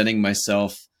 I'm presenting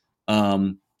myself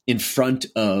in front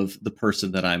of the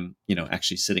person that I'm,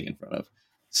 actually sitting in front of.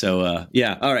 So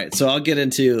yeah, all right. So I'll get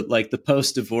into like the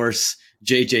post-divorce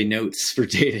JJ notes for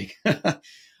dating.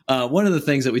 One of the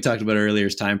things that we talked about earlier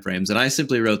is timeframes, and I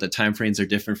simply wrote that timeframes are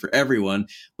different for everyone,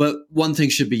 but one thing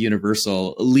should be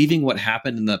universal. Leaving what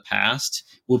happened in the past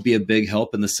will be a big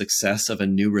help in the success of a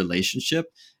new relationship.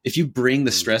 If you bring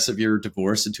the stress of your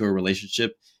divorce into a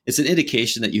relationship, it's an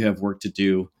indication that you have work to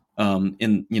do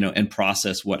and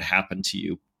process what happened to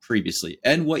you previously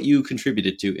and what you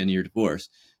contributed to in your divorce.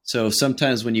 So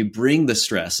sometimes when you bring the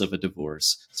stress of a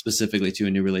divorce specifically to a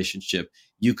new relationship,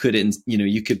 you could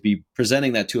be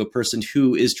presenting that to a person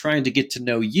who is trying to get to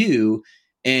know you,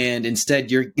 and instead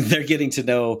they're getting to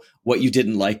know what you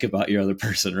didn't like about your other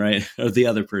person, right? Or the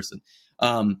other person.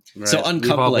 Right. So uncoupling,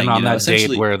 we've all been on that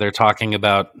date where they're talking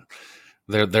about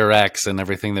their ex and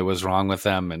everything that was wrong with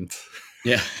them, and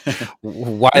yeah,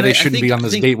 why they shouldn't be on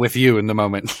this date with you in the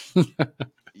moment.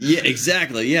 Yeah,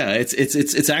 exactly. Yeah,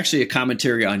 it's actually a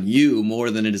commentary on you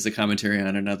more than it is a commentary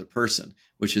on another person,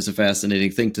 which is a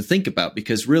fascinating thing to think about,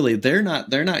 because really they're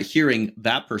not hearing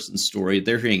that person's story,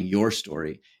 they're hearing your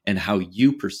story and how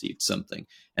you perceived something,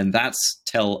 and that's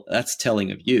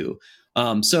telling of you.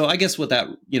 So I guess with that,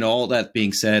 all that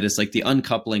being said, is like the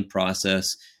uncoupling process.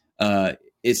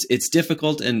 It's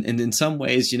difficult, and in some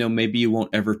ways, maybe you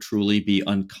won't ever truly be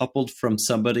uncoupled from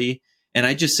somebody. And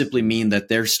I just simply mean that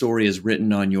their story is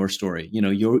written on your story.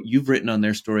 You've written on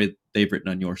their story, they've written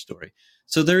on your story.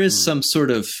 So there is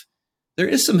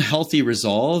some healthy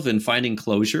resolve and finding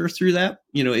closure through that,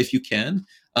 if you can.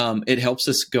 It helps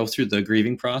us go through the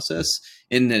grieving process,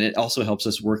 and then it also helps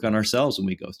us work on ourselves when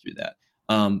we go through that.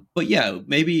 But yeah,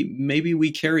 maybe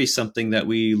we carry something that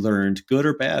we learned, good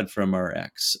or bad, from our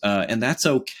ex. And that's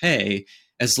okay,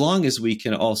 as long as we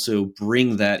can also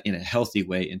bring that in a healthy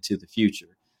way into the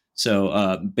future.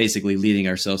 So basically leading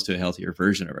ourselves to a healthier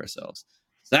version of ourselves.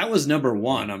 So that was number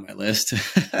one on my list.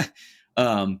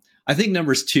 I think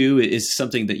numbers two is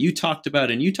something that you talked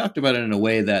about, and you talked about it in a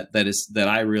way that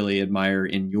I really admire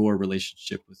in your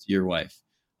relationship with your wife.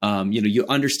 You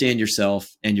understand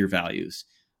yourself and your values,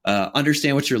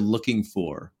 understand what you're looking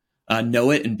for, know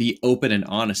it, and be open and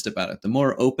honest about it. The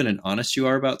more open and honest you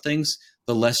are about things,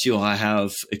 the less you'll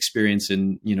have experience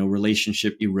in,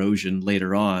 relationship erosion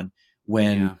later on,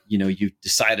 when you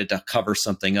decided to cover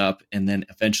something up, and then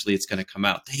eventually it's going to come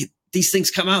out. These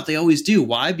things come out. They always do.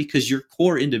 Why? Because your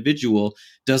core individual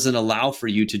doesn't allow for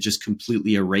you to just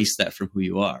completely erase that from who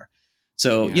you are.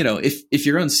 So, if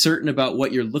you're uncertain about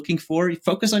what you're looking for,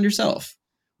 focus on yourself.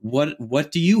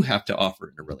 What do you have to offer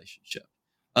in a relationship?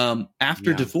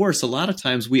 After divorce, a lot of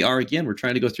times we're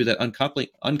trying to go through that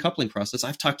uncoupling process.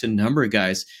 I've talked to a number of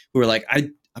guys who are like,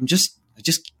 I just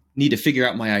need to figure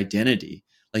out my identity.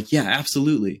 Like, yeah,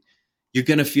 absolutely. You're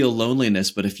going to feel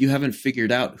loneliness, but if you haven't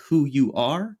figured out who you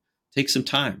are, take some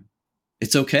time.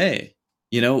 It's okay.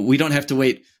 We don't have to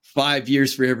wait 5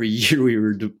 years for every year we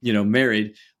were,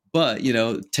 married, but,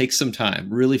 take some time,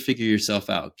 really figure yourself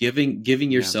out, giving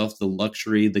yourself the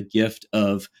luxury, the gift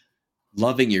of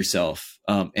loving yourself,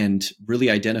 and really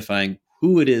identifying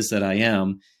who it is that I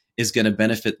am is going to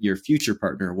benefit your future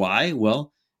partner. Why?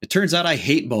 Well, it turns out I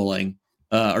hate bowling.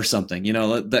 Or something,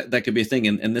 that could be a thing.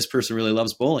 And this person really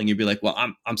loves bowling. You'd be like, well,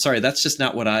 I'm sorry, that's just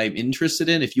not what I'm interested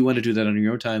in. If you want to do that on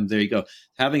your own time, there you go.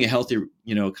 Having a healthy,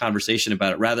 conversation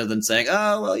about it, rather than saying,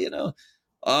 oh, well,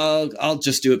 I'll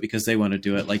just do it because they want to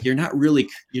do it. Like you're not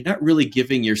really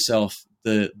giving yourself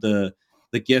the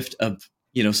gift of,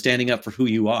 standing up for who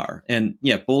you are. And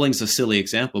yeah, bowling's a silly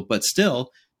example, but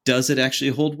still, does it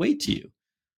actually hold weight to you?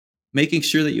 Making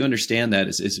sure that you understand that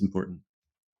is important.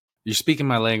 You're speaking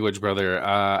my language, brother.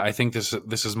 I think this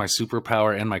is my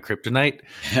superpower and my kryptonite.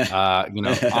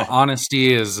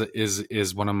 Honesty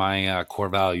is one of my core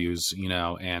values.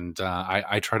 And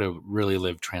I try to really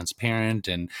live transparent,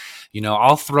 and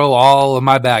I'll throw all of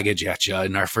my baggage at you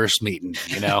in our first meeting.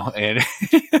 And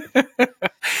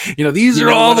these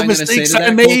are all the mistakes I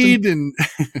made. And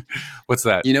what's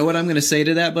that? You know what I'm going to say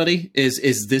to that, buddy?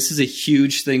 Is this is a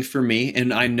huge thing for me,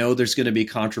 and I know there's going to be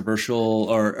controversial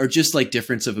or just like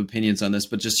difference of opinions on this,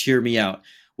 but just hear me out.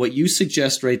 What you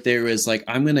suggest right there is like,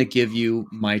 I'm going to give you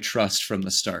my trust from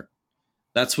the start.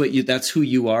 That's who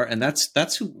you are. And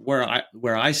that's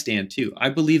where I stand too. I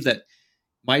believe that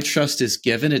my trust is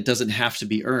given. It doesn't have to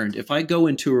be earned. If I go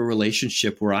into a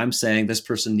relationship where I'm saying this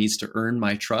person needs to earn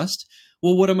my trust,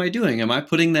 well, what am I doing? Am I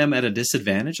putting them at a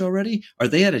disadvantage already? Are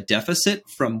they at a deficit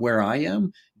from where I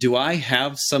am? Do I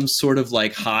have some sort of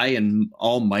like high and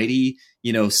almighty,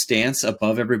 stance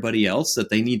above everybody else that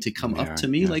they need to come up to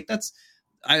me? Yeah. Like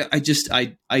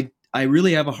I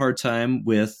really have a hard time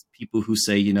with people who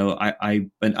say,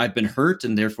 I've been hurt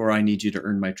and therefore I need you to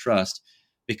earn my trust,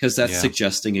 because that's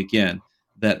suggesting again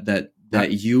that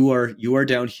you are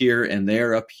down here and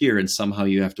they're up here, and somehow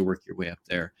you have to work your way up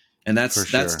there. And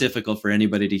that's difficult for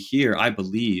anybody to hear, I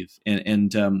believe.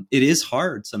 And it is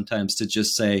hard sometimes to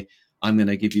just say, I'm going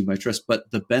to give you my trust. But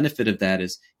the benefit of that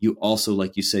is you also,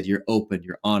 like you said, you're open,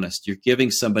 you're honest, you're giving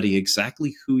somebody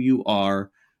exactly who you are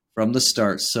from the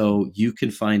start, so you can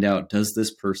find out, does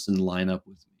this person line up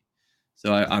with me?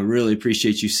 So I really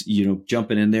appreciate you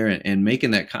jumping in there and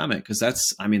making that comment, because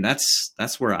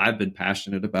that's where I've been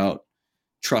passionate about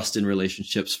trust in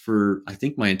relationships for, I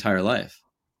think, my entire life.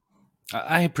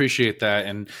 I appreciate that.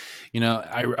 And,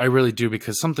 I really do,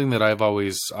 because something that I've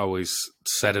always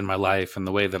said in my life and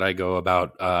the way that I go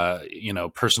about,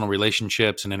 personal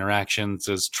relationships and interactions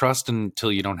is trust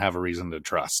until you don't have a reason to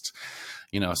trust.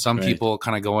 Some people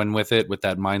kind of go in with it with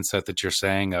that mindset that you're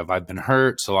saying of, I've been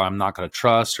hurt, so I'm not going to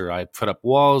trust, or I put up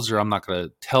walls, or I'm not going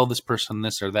to tell this person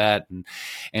this or that.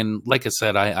 And like I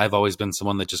said, I've always been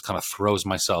someone that just kind of throws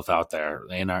myself out there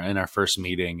in our first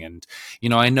meeting. And,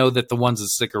 I know that the ones that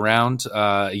stick around,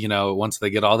 once they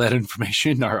get all that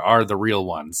information are the real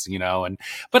ones,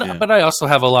 but I also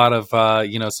have a lot of,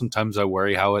 sometimes I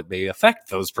worry how it may affect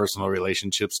those personal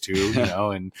relationships too,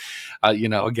 and,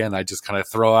 again, I just kind of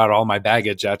throw out all my baggage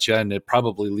at you, and it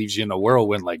probably leaves you in a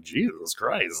whirlwind like, Jesus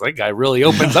Christ, that guy really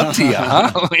opens up to you,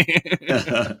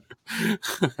 huh?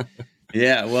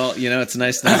 Yeah, well, it's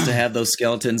nice not to have those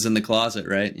skeletons in the closet,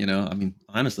 right?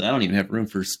 Honestly, I don't even have room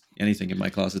for anything in my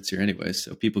closets here anyway,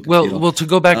 so people can well, to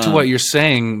go back to what you're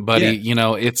saying, buddy,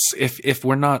 it's if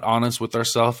we're not honest with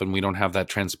ourselves and we don't have that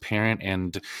transparent,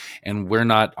 and we're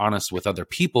not honest with other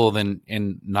people, then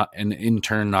and in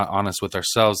turn not honest with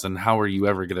ourselves, then how are you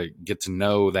ever going to get to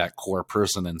know that core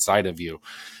person inside of you?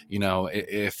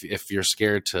 If you're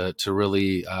scared to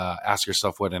really ask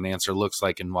yourself what an answer looks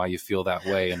like and why you feel that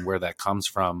way and where that comes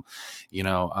from,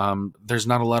 there's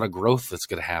not a lot of growth that's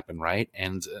going to happen, right?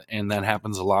 And that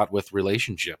happens a lot with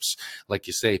relationships. Like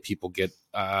you say, people get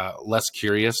less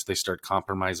curious, they start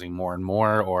compromising more and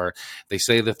more, or they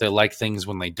say that they like things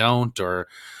when they don't, or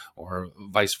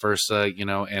vice versa,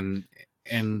 and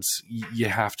you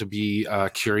have to be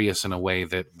curious in a way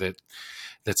that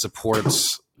supports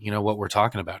what we're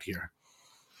talking about here.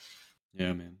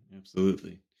 Yeah, man,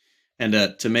 absolutely. And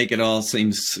to make it all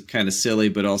seems kind of silly,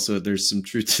 but also there's some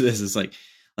truth to this. It's like,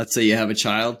 let's say you have a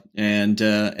child, and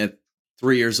at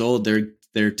 3 years old,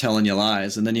 they're telling you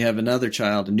lies, and then you have another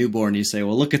child, a newborn, and you say,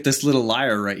 well, look at this little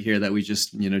liar right here that we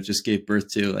just gave birth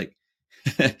to. Like,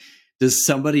 does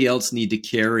somebody else need to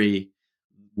carry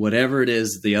whatever it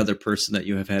is the other person that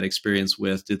you have had experience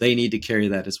with? Do they need to carry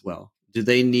that as well? Do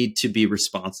they need to be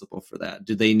responsible for that?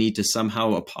 Do they need to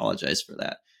somehow apologize for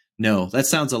that? No, that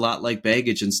sounds a lot like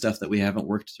baggage and stuff that we haven't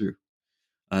worked through.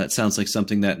 It sounds like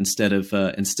something that instead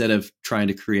of trying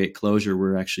to create closure,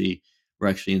 we're actually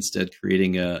instead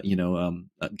creating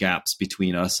gaps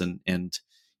between us and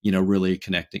really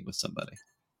connecting with somebody.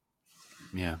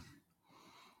 Yeah.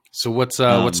 So what's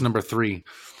number 3?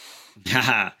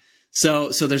 So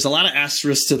there's a lot of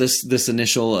asterisks to this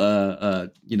initial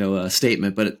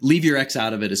statement, but leave your ex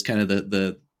out of it is kind of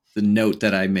the note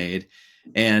that I made.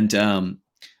 And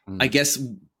I guess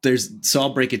so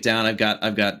I'll break it down. I've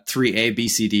got 3 A, B,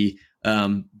 C, D.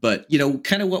 But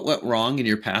kind of what went wrong in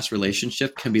your past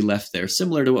relationship can be left there,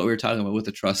 similar to what we were talking about with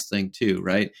the trust thing too,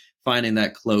 right? finding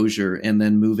that closure and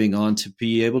then moving on to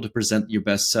be able to present your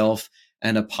best self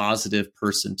and a positive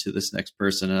person to this next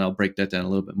person. And I'll break that down a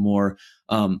little bit more.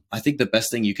 I think the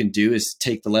best thing you can do is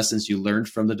take the lessons you learned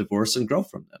from the divorce and grow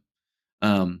from them.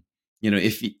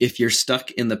 If you're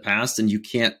stuck in the past and you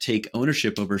can't take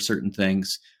ownership over certain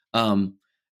things,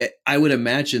 I would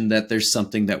imagine that there's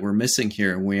something that we're missing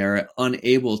here, and we are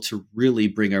unable to really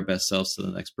bring our best selves to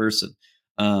the next person.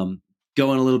 Going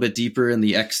a little bit deeper in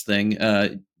the ex thing,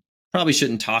 probably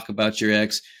shouldn't talk about your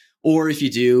ex, or if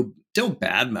you do, don't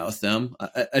badmouth them.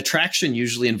 Attraction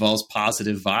usually involves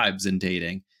positive vibes in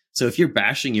dating. So if you're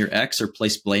bashing your ex or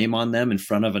place blame on them in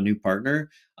front of a new partner,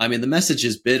 I mean, the message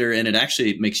is bitter, and it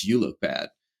actually makes you look bad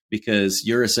because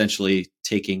you're essentially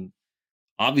taking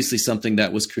obviously something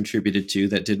that was contributed to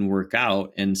that didn't work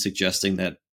out and suggesting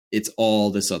that it's all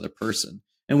this other person.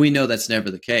 And we know that's never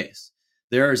the case.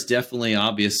 There is definitely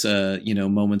obvious,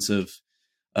 moments of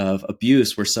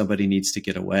abuse where somebody needs to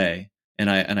get away. And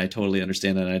I totally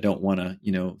understand that. And I don't want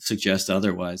to, suggest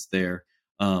otherwise there.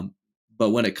 But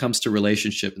when it comes to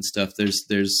relationship and stuff, there's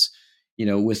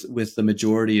with the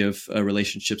majority of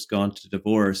relationships gone to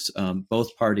divorce,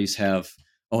 both parties have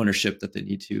ownership that they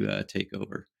need to take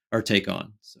over or take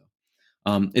on. So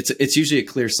it's usually a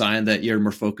clear sign that you're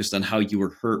more focused on how you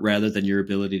were hurt rather than your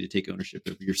ability to take ownership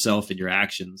of yourself and your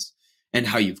actions and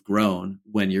how you've grown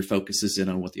when your focus is in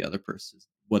on what the other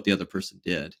person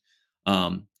did.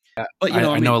 But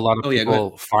I know a lot of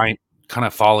people kind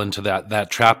of fall into that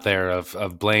trap there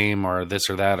of blame or this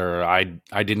or that, or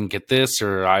I didn't get this,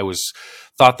 or I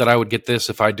thought that I would get this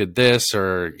if I did this,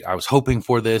 or I was hoping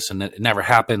for this and it never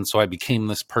happened, so I became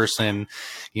this person.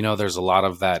 There's a lot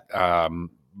of that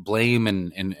blame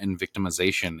and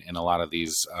victimization in a lot of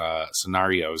these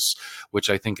scenarios, which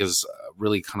I think is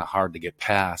really kind of hard to get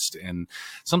past. And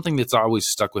something that's always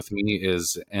stuck with me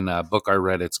is in a book I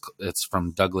read. It's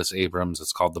from Douglas Abrams.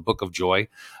 It's called The Book of Joy,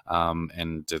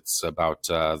 and it's about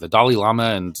the Dalai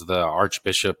Lama and the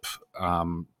Archbishop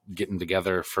getting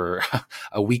together for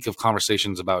a week of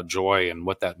conversations about joy and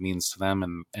what that means to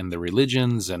them and the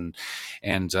religions. And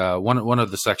one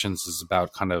of the sections is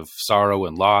about kind of sorrow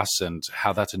and loss and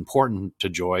how that's important to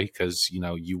joy, because,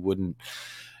 you wouldn't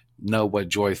know what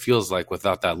joy feels like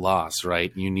without that loss,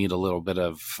 right? You need a little bit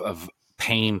of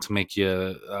pain to make you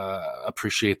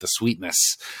appreciate the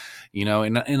sweetness.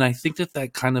 And I think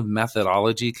that kind of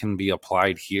methodology can be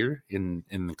applied here in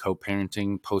the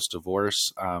co-parenting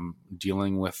post-divorce,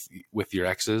 dealing with your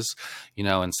exes,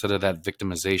 instead of that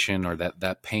victimization or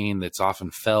that pain that's often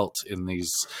felt in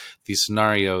these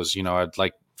scenarios. I'd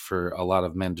like for a lot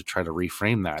of men to try to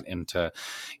reframe that into,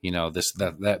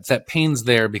 that pain's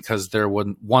there because there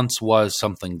once was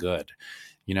something good.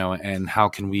 And how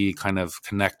can we kind of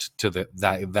connect to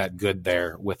that good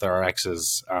there with our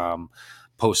exes,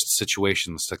 post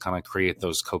situations to kind of create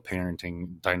those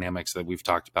co-parenting dynamics that we've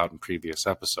talked about in previous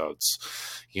episodes.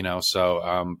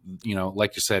 So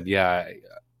like you said, yeah,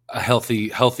 a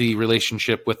healthy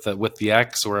relationship with the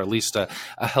ex, or at least a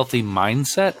healthy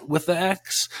mindset with the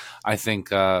ex, I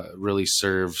think really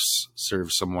serves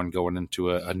someone going into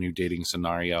a new dating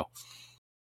scenario.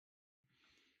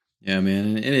 Yeah,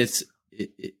 man, and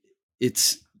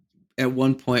it's at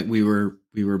one point we were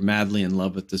madly in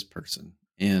love with this person,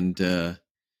 and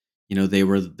they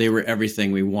were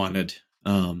everything we wanted,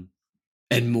 and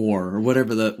more, or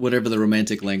whatever the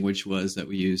romantic language was that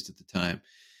we used at the time.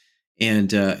 And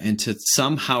to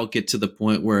somehow get to the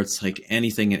point where it's like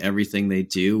anything and everything they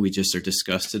do, we just are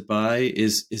disgusted by,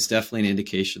 is definitely an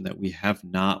indication that we have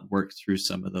not worked through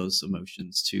some of those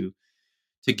emotions to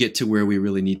get to where we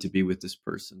really need to be with this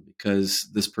person. Because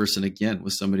this person, again,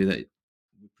 was somebody that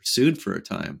we pursued for a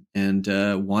time and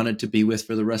wanted to be with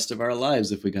for the rest of our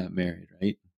lives if we got married,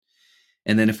 right?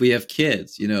 And then if we have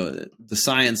kids, the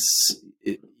science,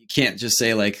 you can't just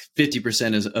say like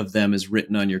 50% of them is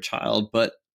written on your child,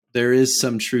 but there is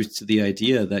some truth to the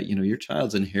idea that, your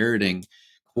child's inheriting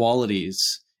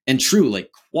qualities, and true,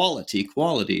 like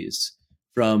qualities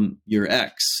from your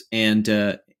ex. And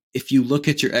if you look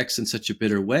at your ex in such a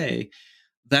bitter way,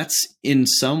 that's in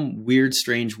some weird,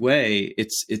 strange way,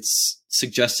 it's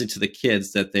suggesting to the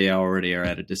kids that they already are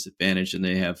at a disadvantage and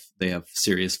they have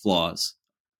serious flaws,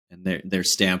 and they're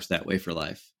stamped that way for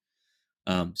life.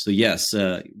 So yes,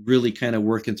 really kind of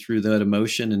working through that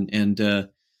emotion and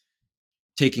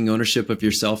taking ownership of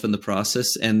yourself in the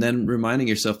process, and then reminding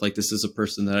yourself, like, this is a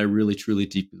person that I really, truly,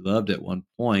 deeply loved at one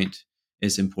point,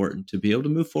 is important to be able to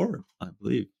move forward, I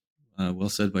believe. Well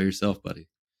said by yourself, buddy.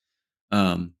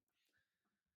 And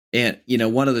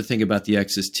one other thing about the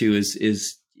exes too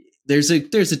is there's a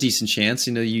decent chance,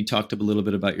 you talked a little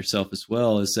bit about yourself as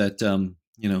well, is that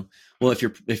well,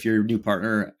 if your new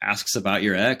partner asks about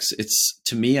your ex, it's,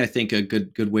 to me, I think a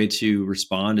good way to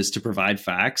respond is to provide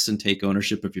facts and take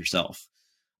ownership of yourself.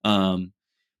 Um,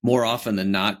 More often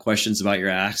than not, questions about your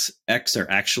ex are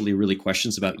actually really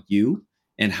questions about you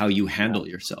and how you handle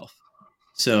yourself.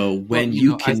 So Well, when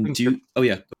you I can think that, do, oh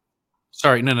yeah,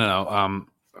 sorry, no.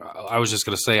 I was just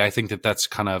going to say, I think that that's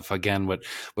kind of, again, what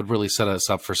really set us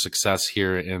up for success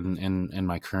here in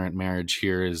my current marriage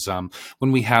here is,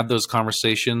 when we had those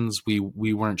conversations,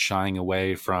 we weren't shying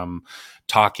away from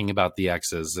talking about the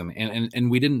exes,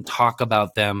 and we didn't talk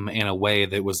about them in a way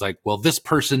that was like, well, this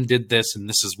person did this and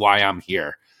this is why I'm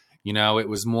here. It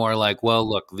was more like, well,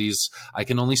 look, I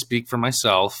can only speak for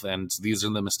myself, and these are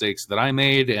the mistakes that I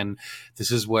made, and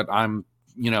this is what I'm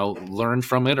learned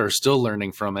from it or still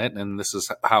learning from it, and this is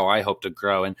how I hope to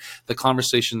grow. And the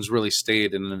conversations really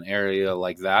stayed in an area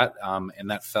like that,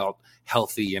 and that felt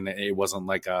healthy, and it wasn't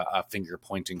like a finger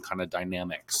pointing kind of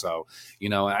dynamic. So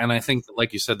and I think,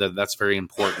 like you said, that's very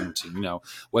important.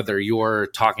 Whether you're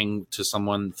talking to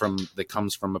someone that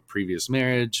comes from a previous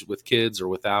marriage with kids or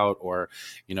without, or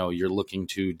you're looking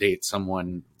to date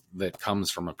someone that comes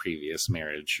from a previous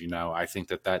marriage. I think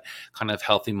that kind of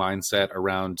healthy mindset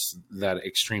around that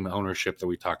extreme ownership that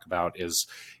we talk about is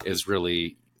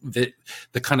really the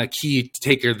kind of key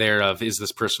taker there of, is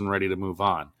this person ready to move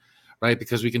on? Right?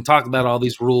 Because we can talk about all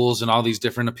these rules and all these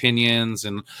different opinions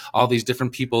and all these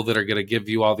different people that are going to give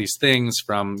you all these things,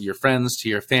 from your friends to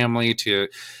your family to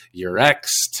your ex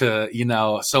to,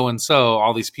 so and so.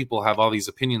 All these people have all these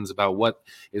opinions about what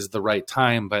is the right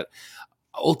time. But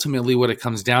ultimately what it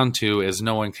comes down to is,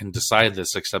 no one can decide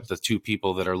this except the two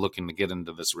people that are looking to get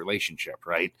into this relationship,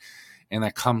 right? And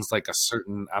that comes like a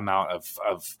certain amount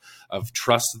of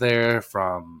trust there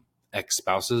from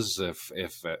ex-spouses,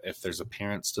 if there's a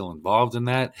parent still involved in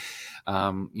that,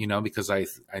 because I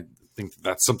think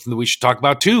that's something that we should talk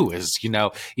about too, is,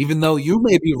 even though you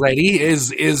may be ready,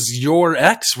 is your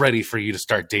ex ready for you to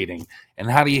start dating? And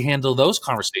how do you handle those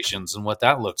conversations and what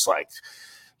that looks like,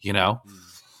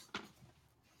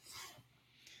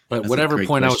 But that's a whatever great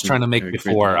point I was trying question. to make Very great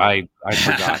before, point. I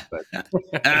forgot. But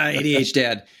ADH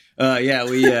dad. Yeah,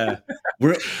 we're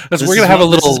we're gonna have a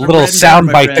little butter, sound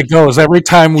my bite that friend. goes every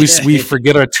time we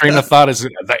forget our train of thought. Is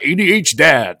the ADH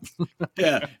dad?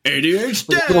 Yeah, ADH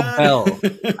Like a little dad. bell.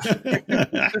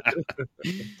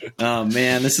 Oh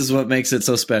man, this is what makes it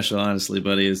so special, honestly,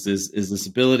 buddy. Is this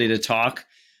ability to talk,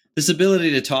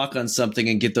 on something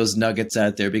and get those nuggets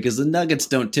out there, because the nuggets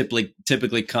don't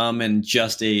typically come in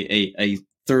just a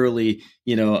thoroughly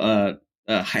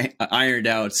ironed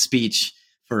out speech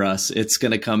for us. It's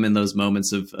going to come in those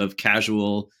moments of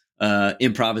casual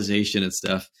improvisation and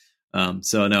stuff.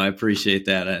 So no, I appreciate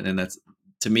that, and that's,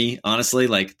 to me, honestly,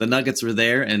 like, the nuggets were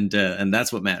there, and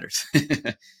that's what matters.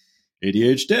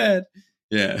 ADH dad.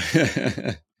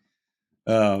 Yeah.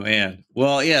 Oh man.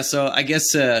 Well, yeah. So I guess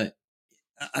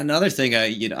another thing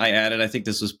I added, I think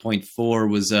this was point 4,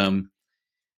 was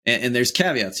and there's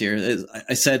caveats here.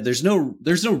 I said there's no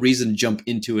reason to jump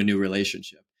into a new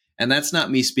relationship, and that's not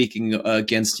me speaking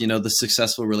against the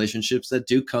successful relationships that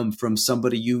do come from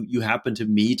somebody you happen to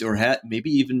meet or had maybe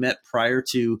even met prior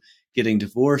to getting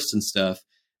divorced and stuff.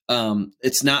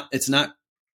 It's not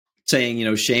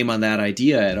saying shame on that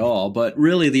idea at all, but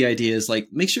really the idea is, like,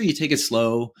 make sure you take it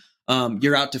slow.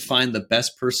 You're out to find the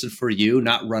best person for you,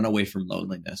 not run away from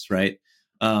loneliness, right?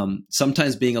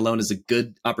 Sometimes being alone is a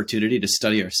good opportunity to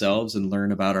study ourselves and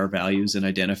learn about our values and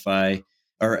identify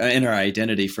our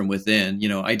identity from within.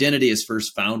 Identity is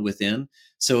first found within.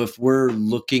 So if we're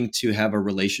looking to have a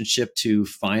relationship to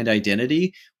find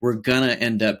identity, we're gonna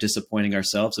end up disappointing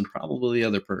ourselves and probably the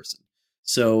other person.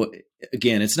 So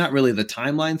again, it's not really the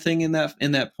timeline thing in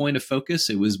that point of focus.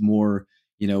 It was more,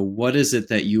 what is it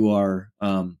that you are,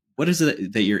 what is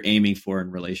it that you're aiming for in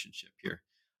relationship here?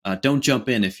 Don't jump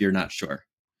in if you're not sure.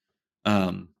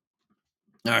 All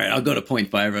right, I'll go to point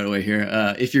 5 right away here.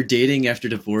 If you're dating after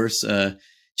divorce,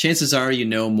 chances are you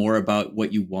know more about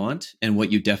what you want and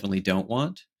what you definitely don't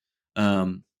want.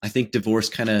 I think divorce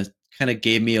kind of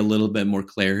gave me a little bit more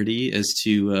clarity as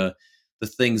to the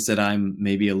things that I'm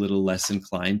maybe a little less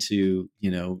inclined to,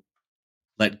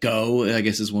 let go, I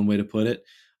guess is one way to put it.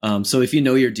 So if you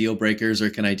know your deal breakers or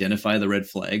can identify the red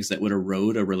flags that would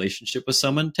erode a relationship with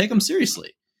someone, take them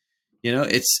seriously.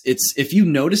 It's if you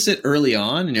notice it early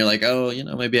on and you're like, oh,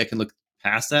 maybe I can look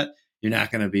past that, you're not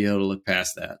going to be able to look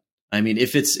past that. I mean,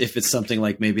 if it's something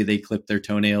like maybe they clip their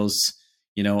toenails,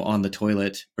 on the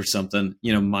toilet or something,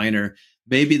 minor,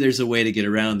 maybe there's a way to get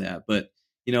around that. But,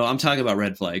 I'm talking about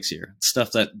red flags here,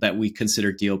 stuff that we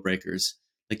consider deal breakers.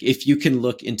 Like, if you can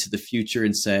look into the future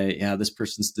and say, yeah, this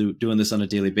person's doing this on a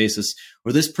daily basis,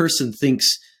 or this person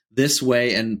thinks this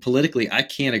way, and politically, I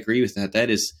can't agree with that. That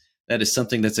is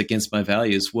something that's against my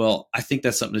values. Well, I think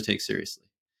that's something to take seriously.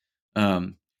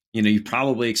 You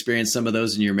probably experienced some of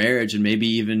those in your marriage, and maybe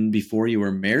even before you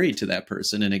were married to that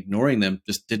person, and ignoring them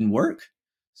just didn't work.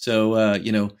 So,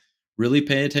 really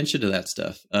pay attention to that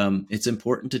stuff. It's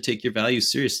important to take your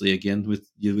values seriously again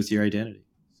with your identity.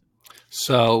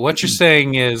 So what you're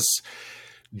saying is,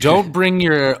 don't bring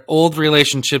your old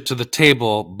relationship to the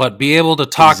table, but be able to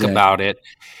talk about it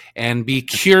and be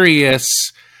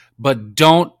curious, but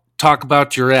don't talk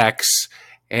about your ex,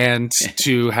 and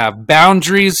to have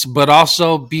boundaries, but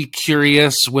also be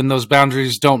curious when those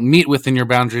boundaries don't meet within your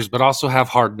boundaries, but also have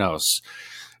hard nose.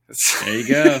 There you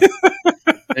go.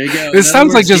 There you go. This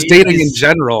sounds like just dating in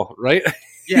general, right?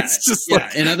 Yeah. It's just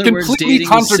like in other words, completely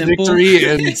contradictory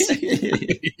and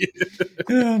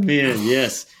oh man,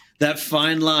 yes. That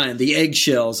fine line, the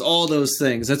eggshells, all those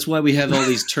things. That's why we have all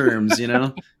these terms,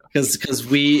 because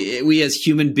we as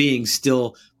human beings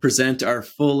still present our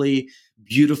fully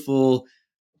beautiful,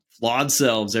 flawed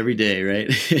selves every day,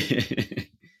 right?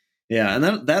 Yeah,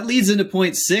 and that leads into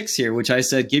point 6 here, which I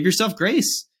said, give yourself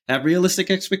grace. Have realistic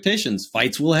expectations.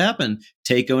 Fights will happen.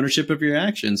 Take ownership of your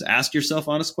actions. Ask yourself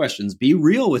honest questions. Be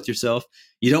real with yourself.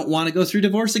 You don't want to go through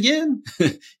divorce again.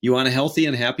 You want a healthy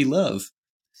and happy love.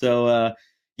 So,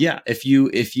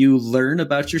 if you learn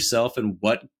about yourself and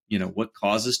what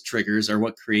causes triggers, or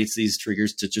what creates these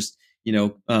triggers to just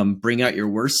bring out your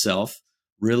worst self,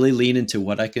 really lean into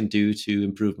what I can do to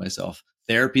improve myself.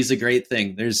 Therapy is a great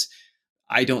thing.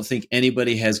 I don't think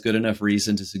anybody has good enough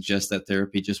reason to suggest that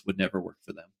therapy just would never work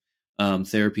for them.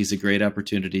 Therapy is a great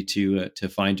opportunity to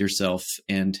find yourself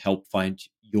and help find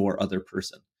your other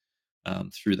person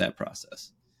through that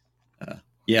process.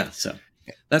 So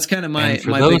that's kind of my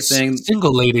big thing.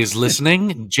 Single ladies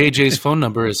listening, JJ's phone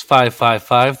number is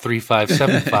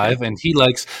 555-3575, and he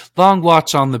likes long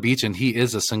walks on the beach, and he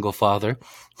is a single father.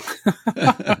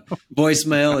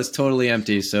 Voicemail is totally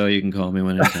empty, so you can call me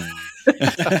whenever.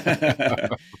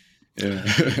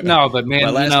 No, but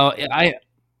man,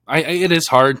 it is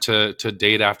hard to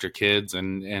date after kids,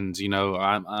 and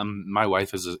my wife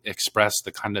has expressed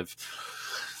the kind of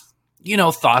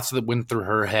thoughts that went through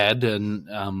her head, and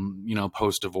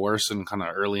post divorce and kind of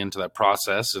early into that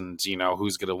process, and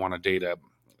who's going to want to date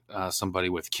somebody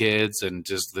with kids, and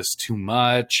is this too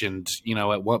much, and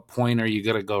at what point are you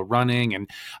going to go running? And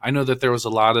I know that there was a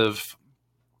lot of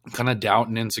kind of doubt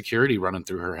and insecurity running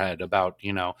through her head about,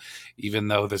 even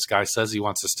though this guy says he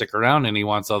wants to stick around and he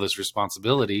wants all this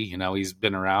responsibility, he's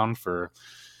been around for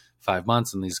 5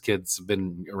 months, and these kids have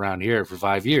been around here for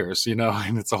 5 years,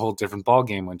 and it's a whole different ball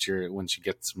game once you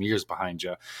get some years behind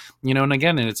you, and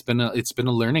again, it's been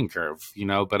a learning curve,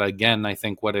 but again, I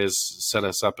think what has set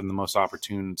us up in the most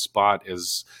opportune spot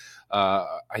is,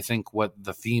 I think what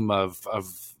the theme of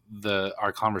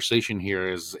our conversation here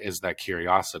is that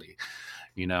curiosity.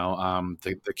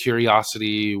 The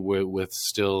curiosity with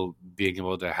still being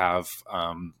able to have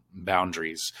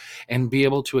boundaries and be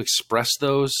able to express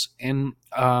those in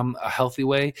a healthy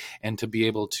way, and to be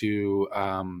able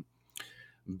to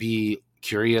be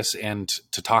curious and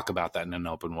to talk about that in an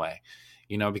open way.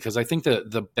 Because I think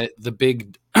the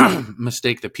big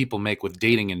mistake that people make with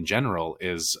dating in general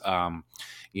is,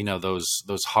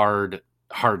 those hard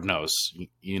nose,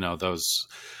 those,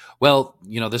 well,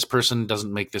 this person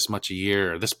doesn't make this much a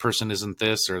year, or this person isn't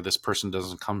this, or this person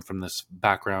doesn't come from this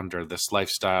background or this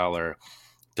lifestyle, or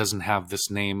doesn't have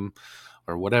this name,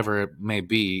 or whatever it may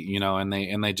be,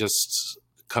 and they just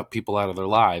cut people out of their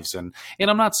lives. And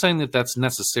I'm not saying that that's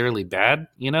necessarily bad,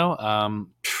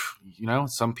 some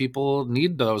people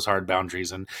need those hard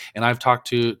boundaries, and I've talked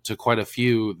to quite a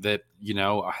few that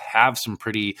have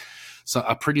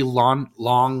a pretty long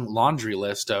laundry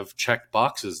list of checked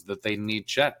boxes that they need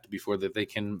checked before that they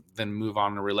can then move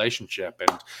on in a relationship.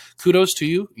 And kudos to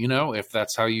you, if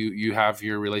that's how you have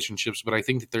your relationships. But I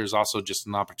think that there's also just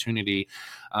an opportunity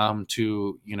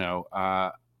to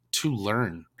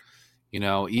learn,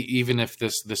 even if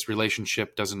this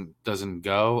relationship doesn't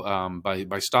go,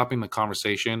 by stopping the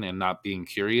conversation and not being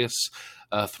curious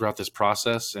throughout this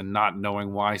process, and not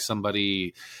knowing why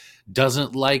somebody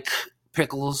doesn't like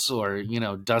pickles, or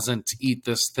doesn't eat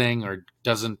this thing, or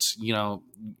doesn't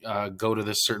go to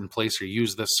this certain place, or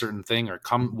use this certain thing, or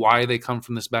why they come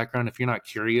from this background. If you're not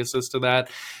curious as to that,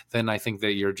 then I think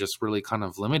that you're just really kind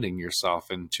of limiting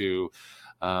yourself into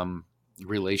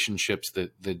relationships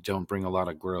that don't bring a lot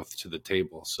of growth to the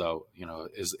table. So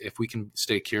if we can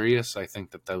stay curious, I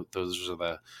think that those are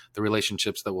the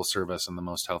relationships that will serve us in the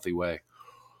most healthy way.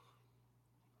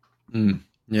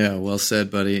 Yeah, well said,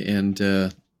 buddy.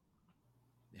 And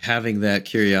having that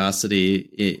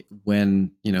curiosity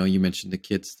when, you mentioned the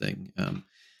kids thing,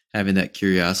 having that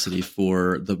curiosity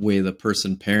for the way the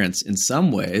person parents in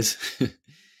some ways.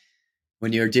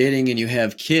 When you're dating and you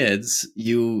have kids,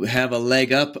 you have a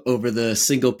leg up over the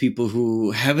single people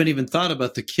who haven't even thought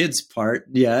about the kids part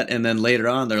yet. And then later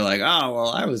on, they're like, oh, well,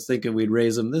 I was thinking we'd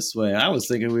raise them this way. I was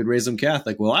thinking we'd raise them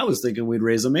Catholic. Well, I was thinking we'd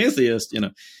raise them atheist.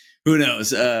 Who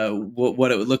knows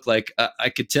what it would look like. I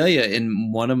could tell you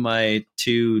in one of my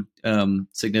two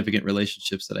significant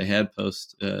relationships that I had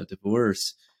post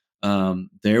divorce,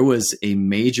 there was a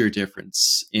major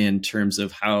difference in terms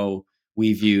of how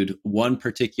we viewed one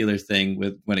particular thing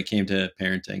when it came to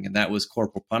parenting, and that was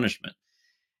corporal punishment.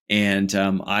 And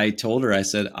I told her, I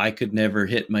said, I could never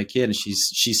hit my kid. And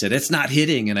she said, it's not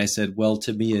hitting. And I said, well,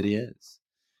 to me, it is.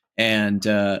 And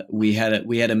we had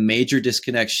a major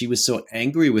disconnect. She was so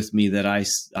angry with me that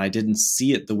I didn't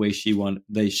see it the way she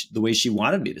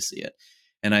wanted me to see it.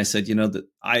 And I said, that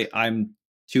I'm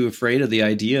too afraid of the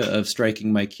idea of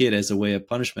striking my kid as a way of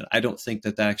punishment. I don't think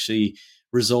that actually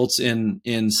results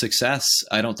in success.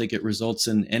 I don't think it results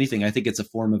in anything. I think it's a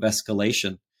form of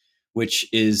escalation, which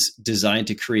is designed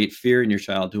to create fear in your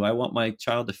child. Do I want my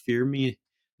child to fear me?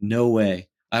 No way.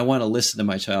 I want to listen to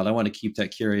my child. I want to keep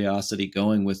that curiosity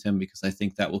going with him because I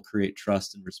think that will create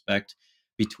trust and respect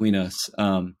between us.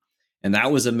 And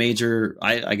that was a major,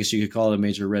 I guess you could call it a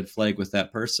major red flag with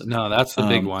that person. No, that's the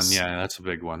big one. Yeah, that's a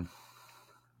big one.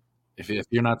 If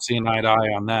you're not seeing eye to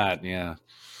eye on that, yeah.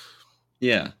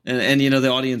 Yeah. And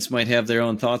the audience might have their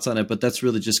own thoughts on it, but that's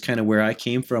really just kind of where I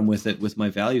came from with it, with my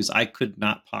values. I could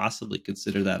not possibly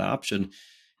consider that option.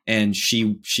 And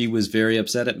she was very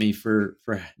upset at me for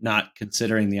not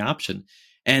considering the option.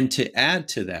 And to add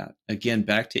to that, again,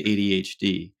 back to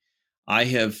ADHD, I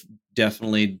have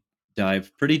definitely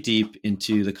dived pretty deep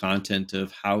into the content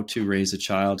of how to raise a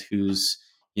child who's,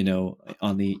 who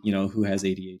has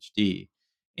ADHD.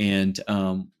 And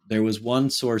there was one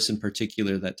source in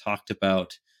particular that talked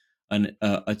about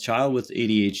a child with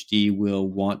ADHD will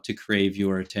want to crave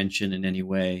your attention in any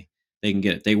way they can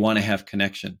get it. They want to have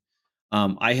connection.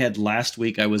 Last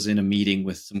week, I was in a meeting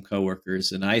with some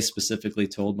coworkers, and I specifically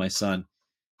told my son,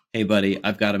 hey, buddy,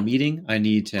 I've got a meeting. I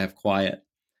need to have quiet.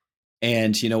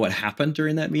 And you know what happened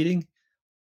during that meeting?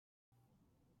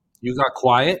 You got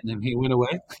quiet and he went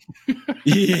away?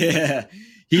 Yeah.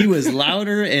 He was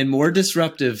louder and more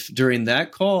disruptive during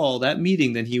that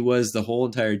meeting, than he was the whole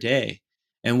entire day.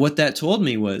 And what that told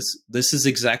me was, this is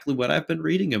exactly what I've been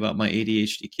reading about my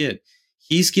ADHD kid.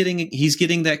 He's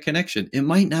getting that connection. It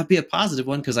might not be a positive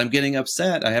one because I'm getting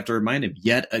upset. I have to remind him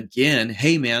yet again,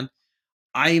 hey, man,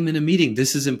 I am in a meeting.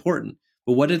 This is important.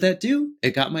 But what did that do?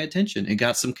 It got my attention. It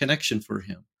got some connection for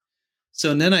him.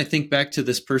 So and then I think back to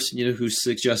this person, who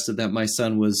suggested that my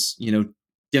son was,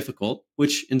 difficult,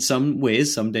 which in some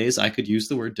ways, some days I could use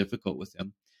the word difficult with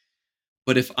him.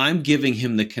 But if I'm giving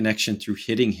him the connection through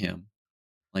hitting him,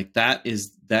 like that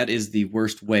is the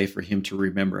worst way for him to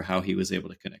remember how he was able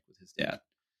to connect with his dad.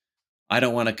 I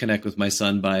don't want to connect with my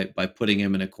son by putting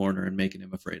him in a corner and making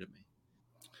him afraid of me.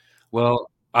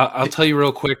 Well, I'll tell you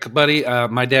real quick, buddy.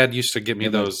 My dad used to get me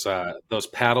those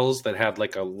paddles that had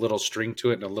like a little string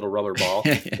to it and a little rubber ball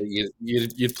that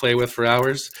you'd play with for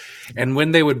hours. And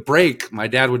when they would break, my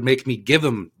dad would make me give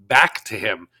them back to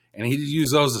him, and he'd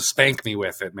use those to spank me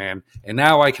with it, man. And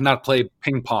now I cannot play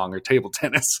ping pong or table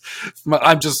tennis.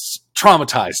 I'm just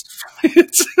traumatized.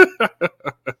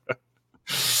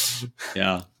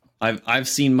 Yeah, I've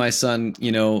seen my son,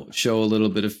 show a little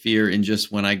bit of fear in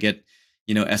just when I get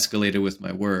escalated with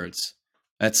my words.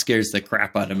 That scares the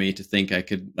crap out of me to think I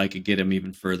could get him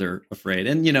even further afraid.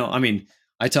 And,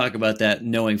 I talk about that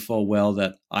knowing full well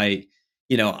that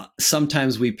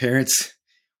sometimes we parents,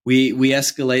 we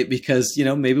escalate because,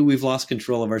 maybe we've lost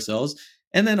control of ourselves.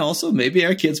 And then also maybe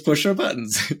our kids push our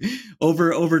buttons.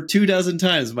 over 24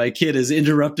 times, my kid is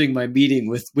interrupting my meeting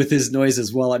with his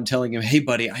noises while I'm telling him, hey,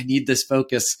 buddy, I need this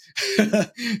focus.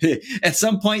 At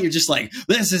some point, you're just like,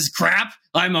 this is crap.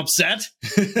 I'm upset.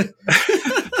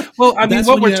 Well, I mean,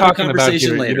 what we're talking about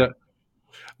here,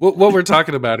 what we're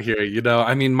talking about here,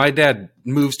 I mean, my dad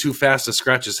moves too fast to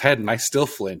scratch his head, and I still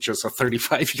flinch as a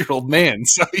 35-year-old man.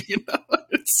 So,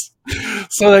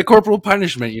 so that corporal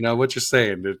punishment, what you're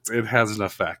saying, it has an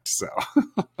effect. So,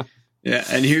 yeah.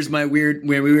 And here's my weird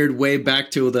way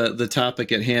back to the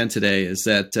topic at hand today is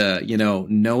that,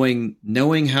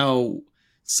 knowing how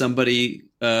somebody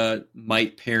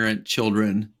might parent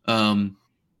children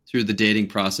through the dating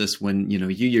process when, you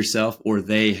yourself or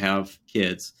they have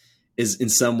kids is in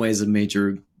some ways a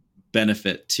major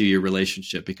benefit to your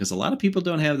relationship, because a lot of people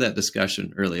don't have that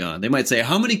discussion early on. They might say,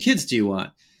 how many kids do you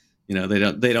want?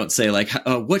 They don't say like,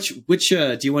 which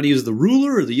do you want to use, the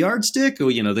ruler or the yardstick?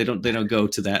 Or they don't go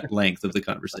to that length of the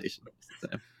conversation.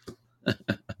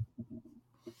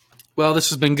 Well, this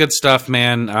has been good stuff,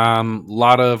 man. A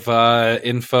lot of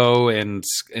info and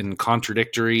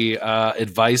contradictory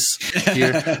advice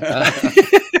here.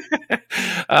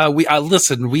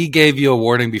 Listen, we gave you a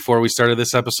warning before we started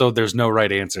this episode. There's no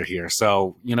right answer here.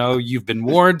 So, you've been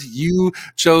warned. You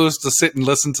chose to sit and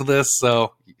listen to this,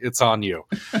 so it's on you.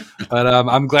 But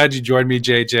I'm glad you joined me,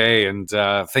 JJ,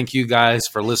 and thank you guys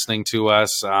for listening to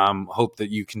us. Hope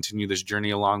that you continue this journey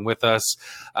along with us.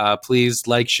 Please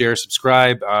like, share,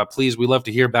 subscribe. Please, we love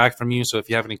to hear back from you. So if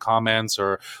you have any comments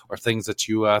or things that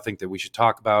you think that we should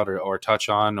talk about or touch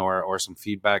on or some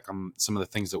feedback on some of the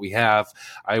things that we have,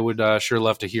 I would sure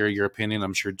love to hear your opinion.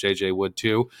 I'm sure JJ would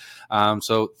too.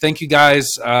 So thank you guys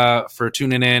for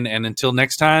tuning in. And until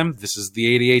next time, this is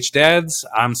the ADH Dads.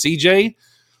 I'm CJ.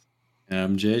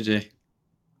 I'm JJ.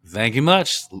 Thank you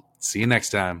much. See you next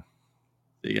time.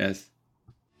 See you guys.